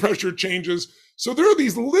blood pressure changes. So there are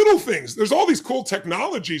these little things. There's all these cool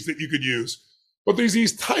technologies that you could use. But there's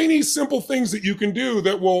these tiny, simple things that you can do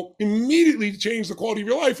that will immediately change the quality of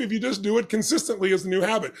your life if you just do it consistently as a new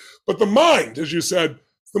habit. But the mind, as you said,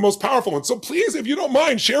 is the most powerful one. So please, if you don't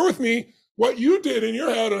mind, share with me what you did in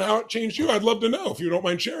your head and how it changed you. I'd love to know if you don't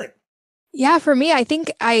mind sharing. Yeah, for me, I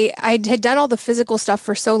think I had done all the physical stuff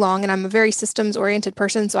for so long, and I'm a very systems-oriented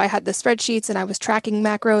person. So I had the spreadsheets and I was tracking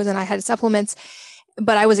macros and I had supplements,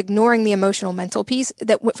 but I was ignoring the emotional mental piece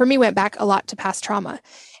that for me went back a lot to past trauma.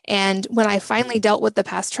 And when I finally dealt with the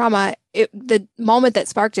past trauma, the moment that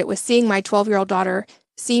sparked it was seeing my 12-year-old daughter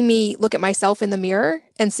see me look at myself in the mirror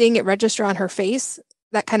and seeing it register on her face,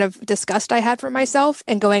 that kind of disgust I had for myself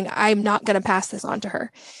and going, I'm not going to pass this on to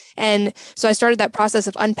her. And so I started that process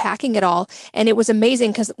of unpacking it all. And it was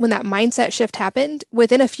amazing because when that mindset shift happened,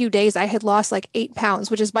 within a few days, I had lost like 8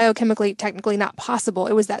 pounds, which is biochemically technically not possible.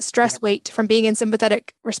 It was that stress weight from being in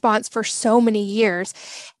sympathetic response for so many years.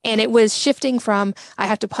 And it was shifting from, I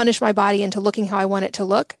have to punish my body into looking how I want it to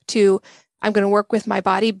look to, I'm going to work with my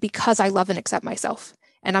body because I love and accept myself.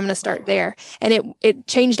 And I'm going to start there. And it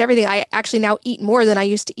changed everything. I actually now eat more than I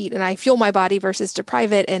used to eat, and I fuel my body versus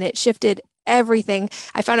deprive it. And it shifted everything.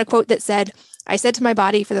 I found a quote that said, I said to my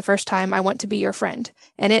body for the first time, I want to be your friend.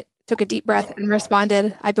 And it took a deep breath and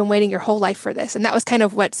responded, "I've been waiting your whole life for this." And that was kind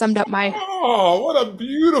of what summed up my... Oh, what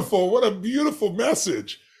a beautiful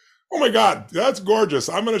message. Oh my God, that's gorgeous.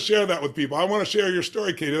 I'm going to share that with people. I want to share your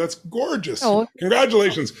story, Katie. That's gorgeous. Oh.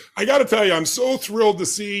 Congratulations. I got to tell you, I'm so thrilled to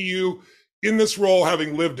see you in this role,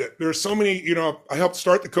 having lived it. There's so many, I helped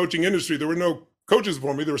start the coaching industry. There were no coaches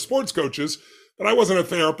before me. There were sports coaches, but I wasn't a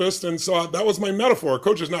therapist. And so that was my metaphor. A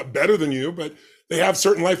coach is not better than you, but they have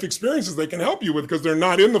certain life experiences they can help you with because they're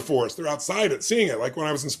not in the forest. They're outside it, seeing it. Like when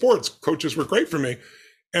I was in sports, coaches were great for me.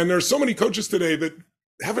 And there's so many coaches today that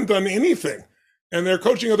haven't done anything, and they're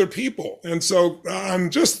coaching other people. And so I'm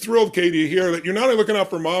just thrilled, Katie, to hear that you're not only looking out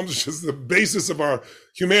for moms, which is the basis of our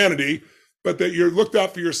humanity, but that you're looked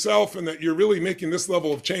out for yourself and that you're really making this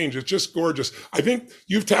level of change. It's just gorgeous. I think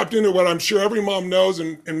you've tapped into what I'm sure every mom knows,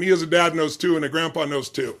 and me as a dad knows too, and a grandpa knows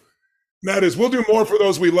too. And that is, we'll do more for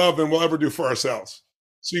those we love than we'll ever do for ourselves.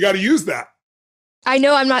 So you got to use that. I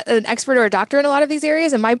know I'm not an expert or a doctor in a lot of these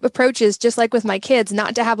areas, and my approach is just like with my kids,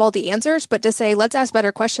 not to have all the answers, but to say, let's ask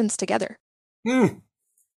better questions together.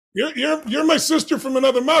 You're my sister from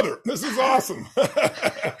another mother. This is awesome.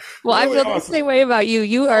 Well, really I feel the same way about you.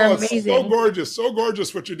 You are amazing. So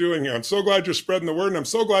gorgeous what you're doing here. I'm so glad you're spreading the word, and I'm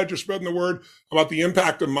so glad you're spreading the word about the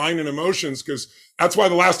impact of mind and emotions, because that's why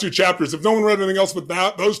the last two chapters, if no one read anything else but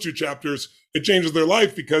those two chapters, it changes their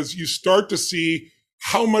life, because you start to see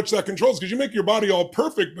how much that controls, because you make your body all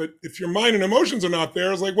perfect, but if your mind and emotions are not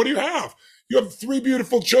there, it's like, what do you have? You have 3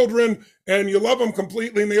 beautiful children and you love them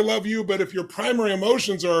completely and they love you. But if your primary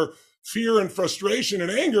emotions are fear and frustration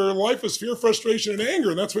and anger, life is fear, frustration, and anger.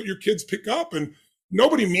 And that's what your kids pick up. And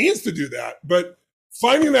nobody means to do that. But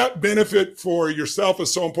finding that benefit for yourself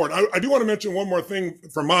is so important. I do want to mention one more thing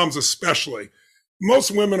for moms, especially.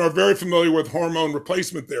 Most women are very familiar with hormone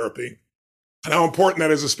replacement therapy and how important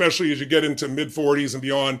that is, especially as you get into mid-40s and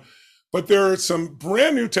beyond. But there are some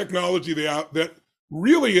brand new technology that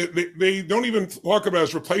really, they don't even talk about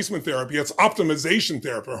as replacement therapy. It's optimization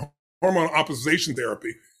therapy, hormone optimization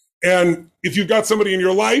therapy. And if you've got somebody in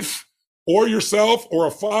your life or yourself or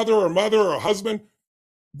a father or a mother or a husband,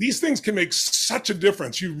 these things can make such a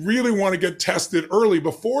difference. You really want to get tested early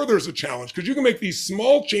before there's a challenge, because you can make these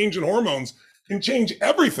small change in hormones and change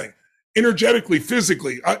everything energetically,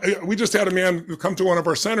 physically. We just had a man who come to one of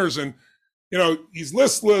our centers, and he's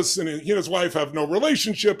listless, and he and his wife have no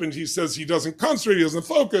relationship, and he says he doesn't concentrate, he doesn't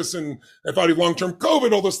focus, and I thought he had long-term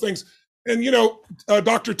COVID, all those things. And, a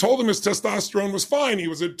doctor told him his testosterone was fine. He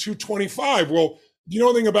was at 225. Well, do you know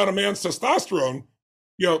anything about a man's testosterone?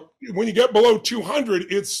 When you get below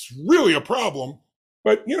 200, it's really a problem.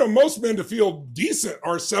 But, most men to feel decent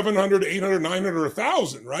are 700, 800, 900,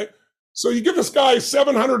 1,000, right? So you give this guy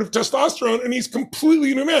 700 of testosterone and he's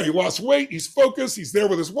completely a new man. He lost weight. He's focused. He's there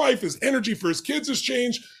with his wife. His energy for his kids has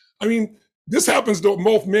changed. I mean, this happens to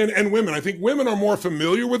both men and women. I think women are more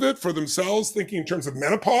familiar with it for themselves, thinking in terms of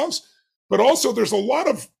menopause, but also there's a lot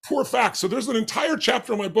of poor facts. So there's an entire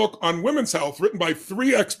chapter in my book on women's health written by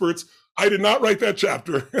 3 experts. I did not write that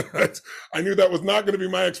chapter. I knew that was not going to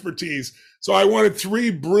be my expertise. So I wanted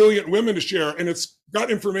 3 brilliant women to share, and it's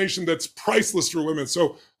got information that's priceless for women.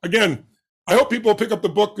 So again, I hope people pick up the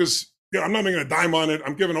book, because I'm not making a dime on it.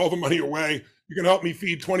 I'm giving all the money away. You can help me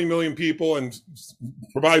feed 20 million people and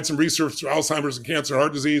provide some research for Alzheimer's and cancer and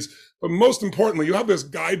heart disease. But most importantly, you have this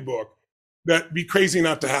guidebook that be crazy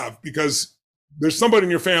not to have, because there's somebody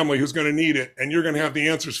in your family who's going to need it, and you're going to have the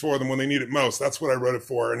answers for them when they need it most. That's what I wrote it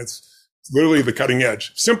for. And it's literally the cutting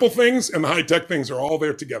edge. Simple things and the high-tech things are all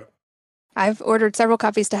there together. I've ordered several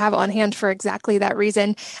copies to have on hand for exactly that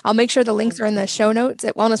reason. I'll make sure the links are in the show notes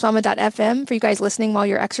at wellnessmama.fm for you guys listening while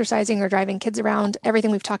you're exercising or driving kids around.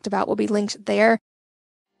 Everything we've talked about will be linked there.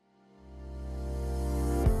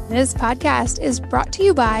 This podcast is brought to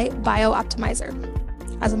you by BioOptimizer.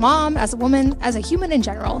 As a mom, as a woman, as a human in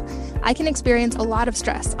general, I can experience a lot of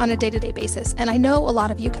stress on a day-to-day basis, and I know a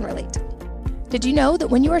lot of you can relate. Did you know that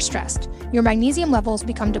when you are stressed, your magnesium levels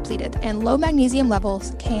become depleted, and low magnesium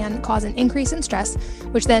levels can cause an increase in stress,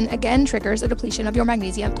 which then again triggers a depletion of your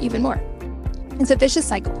magnesium even more? It's a vicious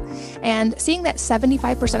cycle, and seeing that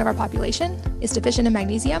 75% of our population is deficient in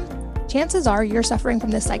magnesium, chances are you're suffering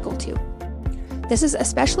from this cycle too. This is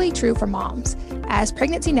especially true for moms, as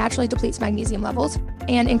pregnancy naturally depletes magnesium levels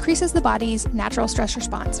and increases the body's natural stress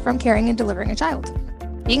response from carrying and delivering a child.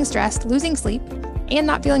 Being stressed, losing sleep, and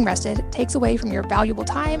not feeling rested takes away from your valuable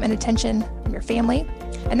time and attention from your family,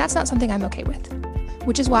 and that's not something I'm okay with,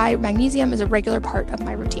 which is why magnesium is a regular part of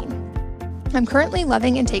my routine. I'm currently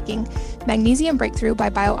loving and taking Magnesium Breakthrough by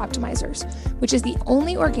BioOptimizers, which is the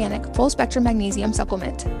only organic full-spectrum magnesium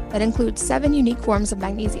supplement that includes 7 unique forms of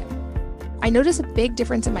magnesium. I notice a big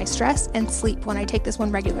difference in my stress and sleep when I take this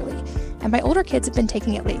one regularly, and my older kids have been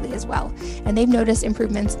taking it lately as well, and they've noticed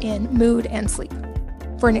improvements in mood and sleep.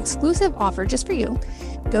 For an exclusive offer just for you,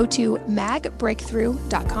 go to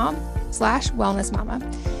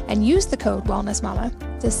magbreakthrough.com/wellnessmama and use the code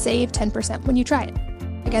wellnessmama to save 10% when you try it.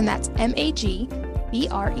 Again, that's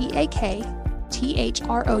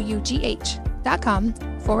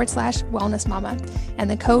magbreakthrough.com/wellnessmama and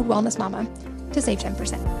the code wellnessmama to save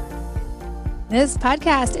 10%. This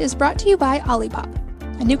podcast is brought to you by Olipop,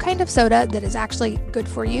 a new kind of soda that is actually good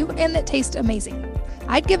for you and that tastes amazing.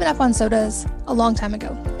 I'd given up on sodas a long time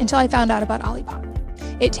ago until I found out about Olipop.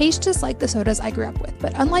 It tastes just like the sodas I grew up with,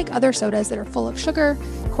 but unlike other sodas that are full of sugar,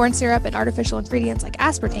 corn syrup, and artificial ingredients like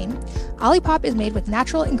aspartame, Olipop is made with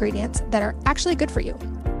natural ingredients that are actually good for you.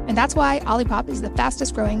 And that's why Olipop is the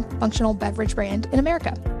fastest growing functional beverage brand in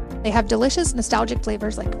America. They have delicious nostalgic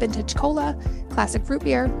flavors like vintage cola, classic root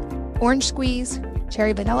beer, orange squeeze,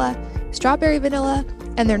 cherry vanilla, strawberry vanilla,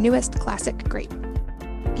 and their newest classic grape.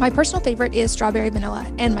 My personal favorite is strawberry vanilla,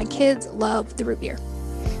 and my kids love the root beer.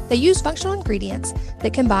 They use functional ingredients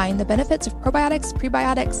that combine the benefits of probiotics,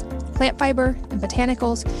 prebiotics, plant fiber, and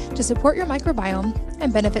botanicals to support your microbiome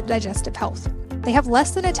and benefit digestive health. They have less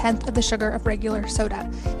than 1/10 of the sugar of regular soda,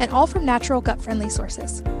 and all from natural gut-friendly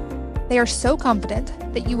sources. They are so confident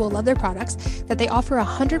that you will love their products that they offer a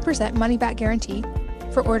 100% money-back guarantee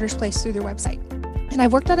for orders placed through their website. And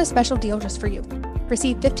I've worked out a special deal just for you.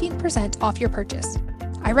 Receive 15% off your purchase.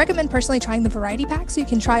 I recommend personally trying the variety pack so you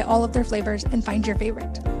can try all of their flavors and find your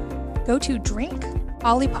favorite. Go to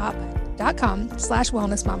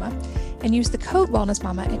drinkolipop.com/wellnessmama and use the code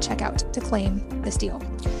wellnessmama at checkout to claim this deal.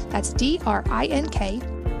 That's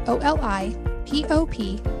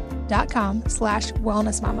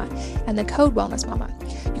drinkolipop.com/wellnessmama and the code wellnessmama.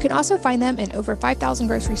 You can also find them in over 5,000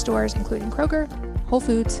 grocery stores, including Kroger, Whole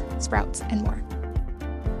Foods, Sprouts, and more.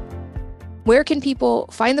 Where can people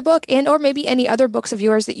find the book and or maybe any other books of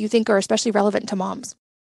yours that you think are especially relevant to moms?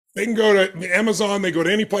 They can go to Amazon, they go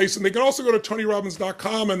to any place, and they can also go to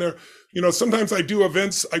TonyRobbins.com. And they're, sometimes I do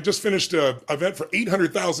events. I just finished an event for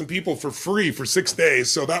 800,000 people for free for 6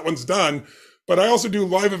 days. So that one's done. But I also do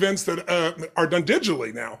live events that are done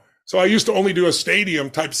digitally now. So I used to only do a stadium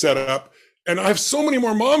type setup. And I have so many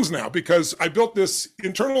more moms now because I built this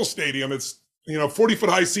internal stadium. It's, 40-foot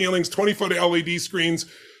high ceilings, 20-foot LED screens,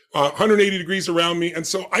 180 degrees around me. And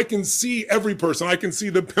so I can see every person. I can see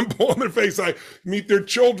the pimple on their face. I meet their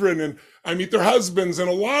children and I meet their husbands. And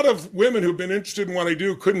a lot of women who've been interested in what I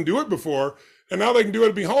do couldn't do it before. And now they can do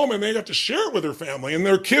it at home and they have to share it with their family. And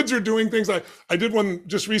their kids are doing things. I did one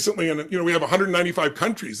just recently and, we have 195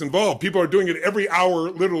 countries involved. People are doing it every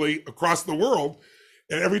hour, literally across the world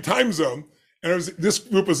and every time zone. And this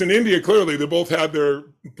group was in India, clearly. They both had their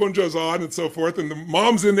punjas on and so forth. And the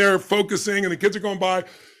mom's in there focusing and the kids are going by.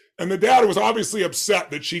 And the dad was obviously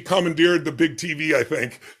upset that she commandeered the big TV, I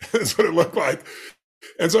think. That's what it looked like.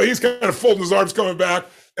 And so he's kind of folding his arms coming back.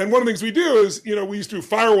 And one of the things we do is, we used to do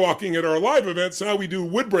firewalking at our live events. Now we do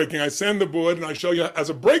wood breaking. I send the wood and I show you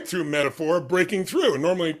as a breakthrough metaphor, breaking through. And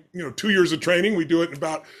normally, 2 years of training, we do it in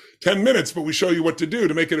about 10 minutes, but we show you what to do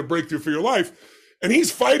to make it a breakthrough for your life. And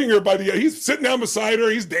he's fighting her he's sitting down beside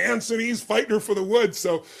her. He's dancing. He's fighting her for the wood.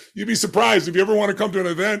 So you'd be surprised if you ever want to come to an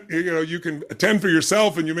event, you can attend for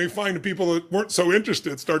yourself and you may find the people that weren't so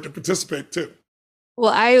interested start to participate too.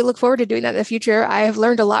 Well, I look forward to doing that in the future. I have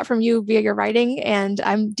learned a lot from you via your writing, and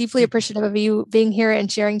I'm deeply appreciative of you being here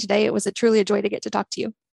and sharing today. It was truly a joy to get to talk to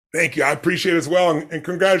you. Thank you. I appreciate it as well. And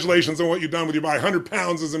congratulations on what you've done with your body. 100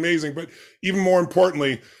 pounds is amazing. But even more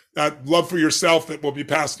importantly, that love for yourself that will be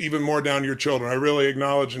passed even more down to your children. I really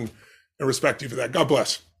acknowledge and respect you for that. God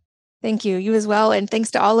bless. Thank you. You as well. And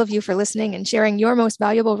thanks to all of you for listening and sharing your most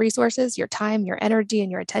valuable resources, your time, your energy,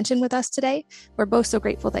 and your attention with us today. We're both so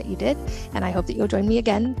grateful that you did. And I hope that you'll join me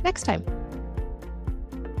again next time.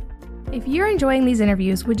 If you're enjoying these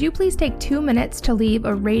interviews, would you please take 2 minutes to leave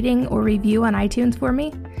a rating or review on iTunes for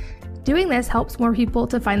me? Doing this helps more people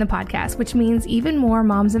to find the podcast, which means even more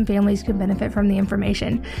moms and families can benefit from the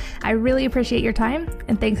information. I really appreciate your time,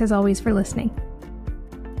 and thanks as always for listening.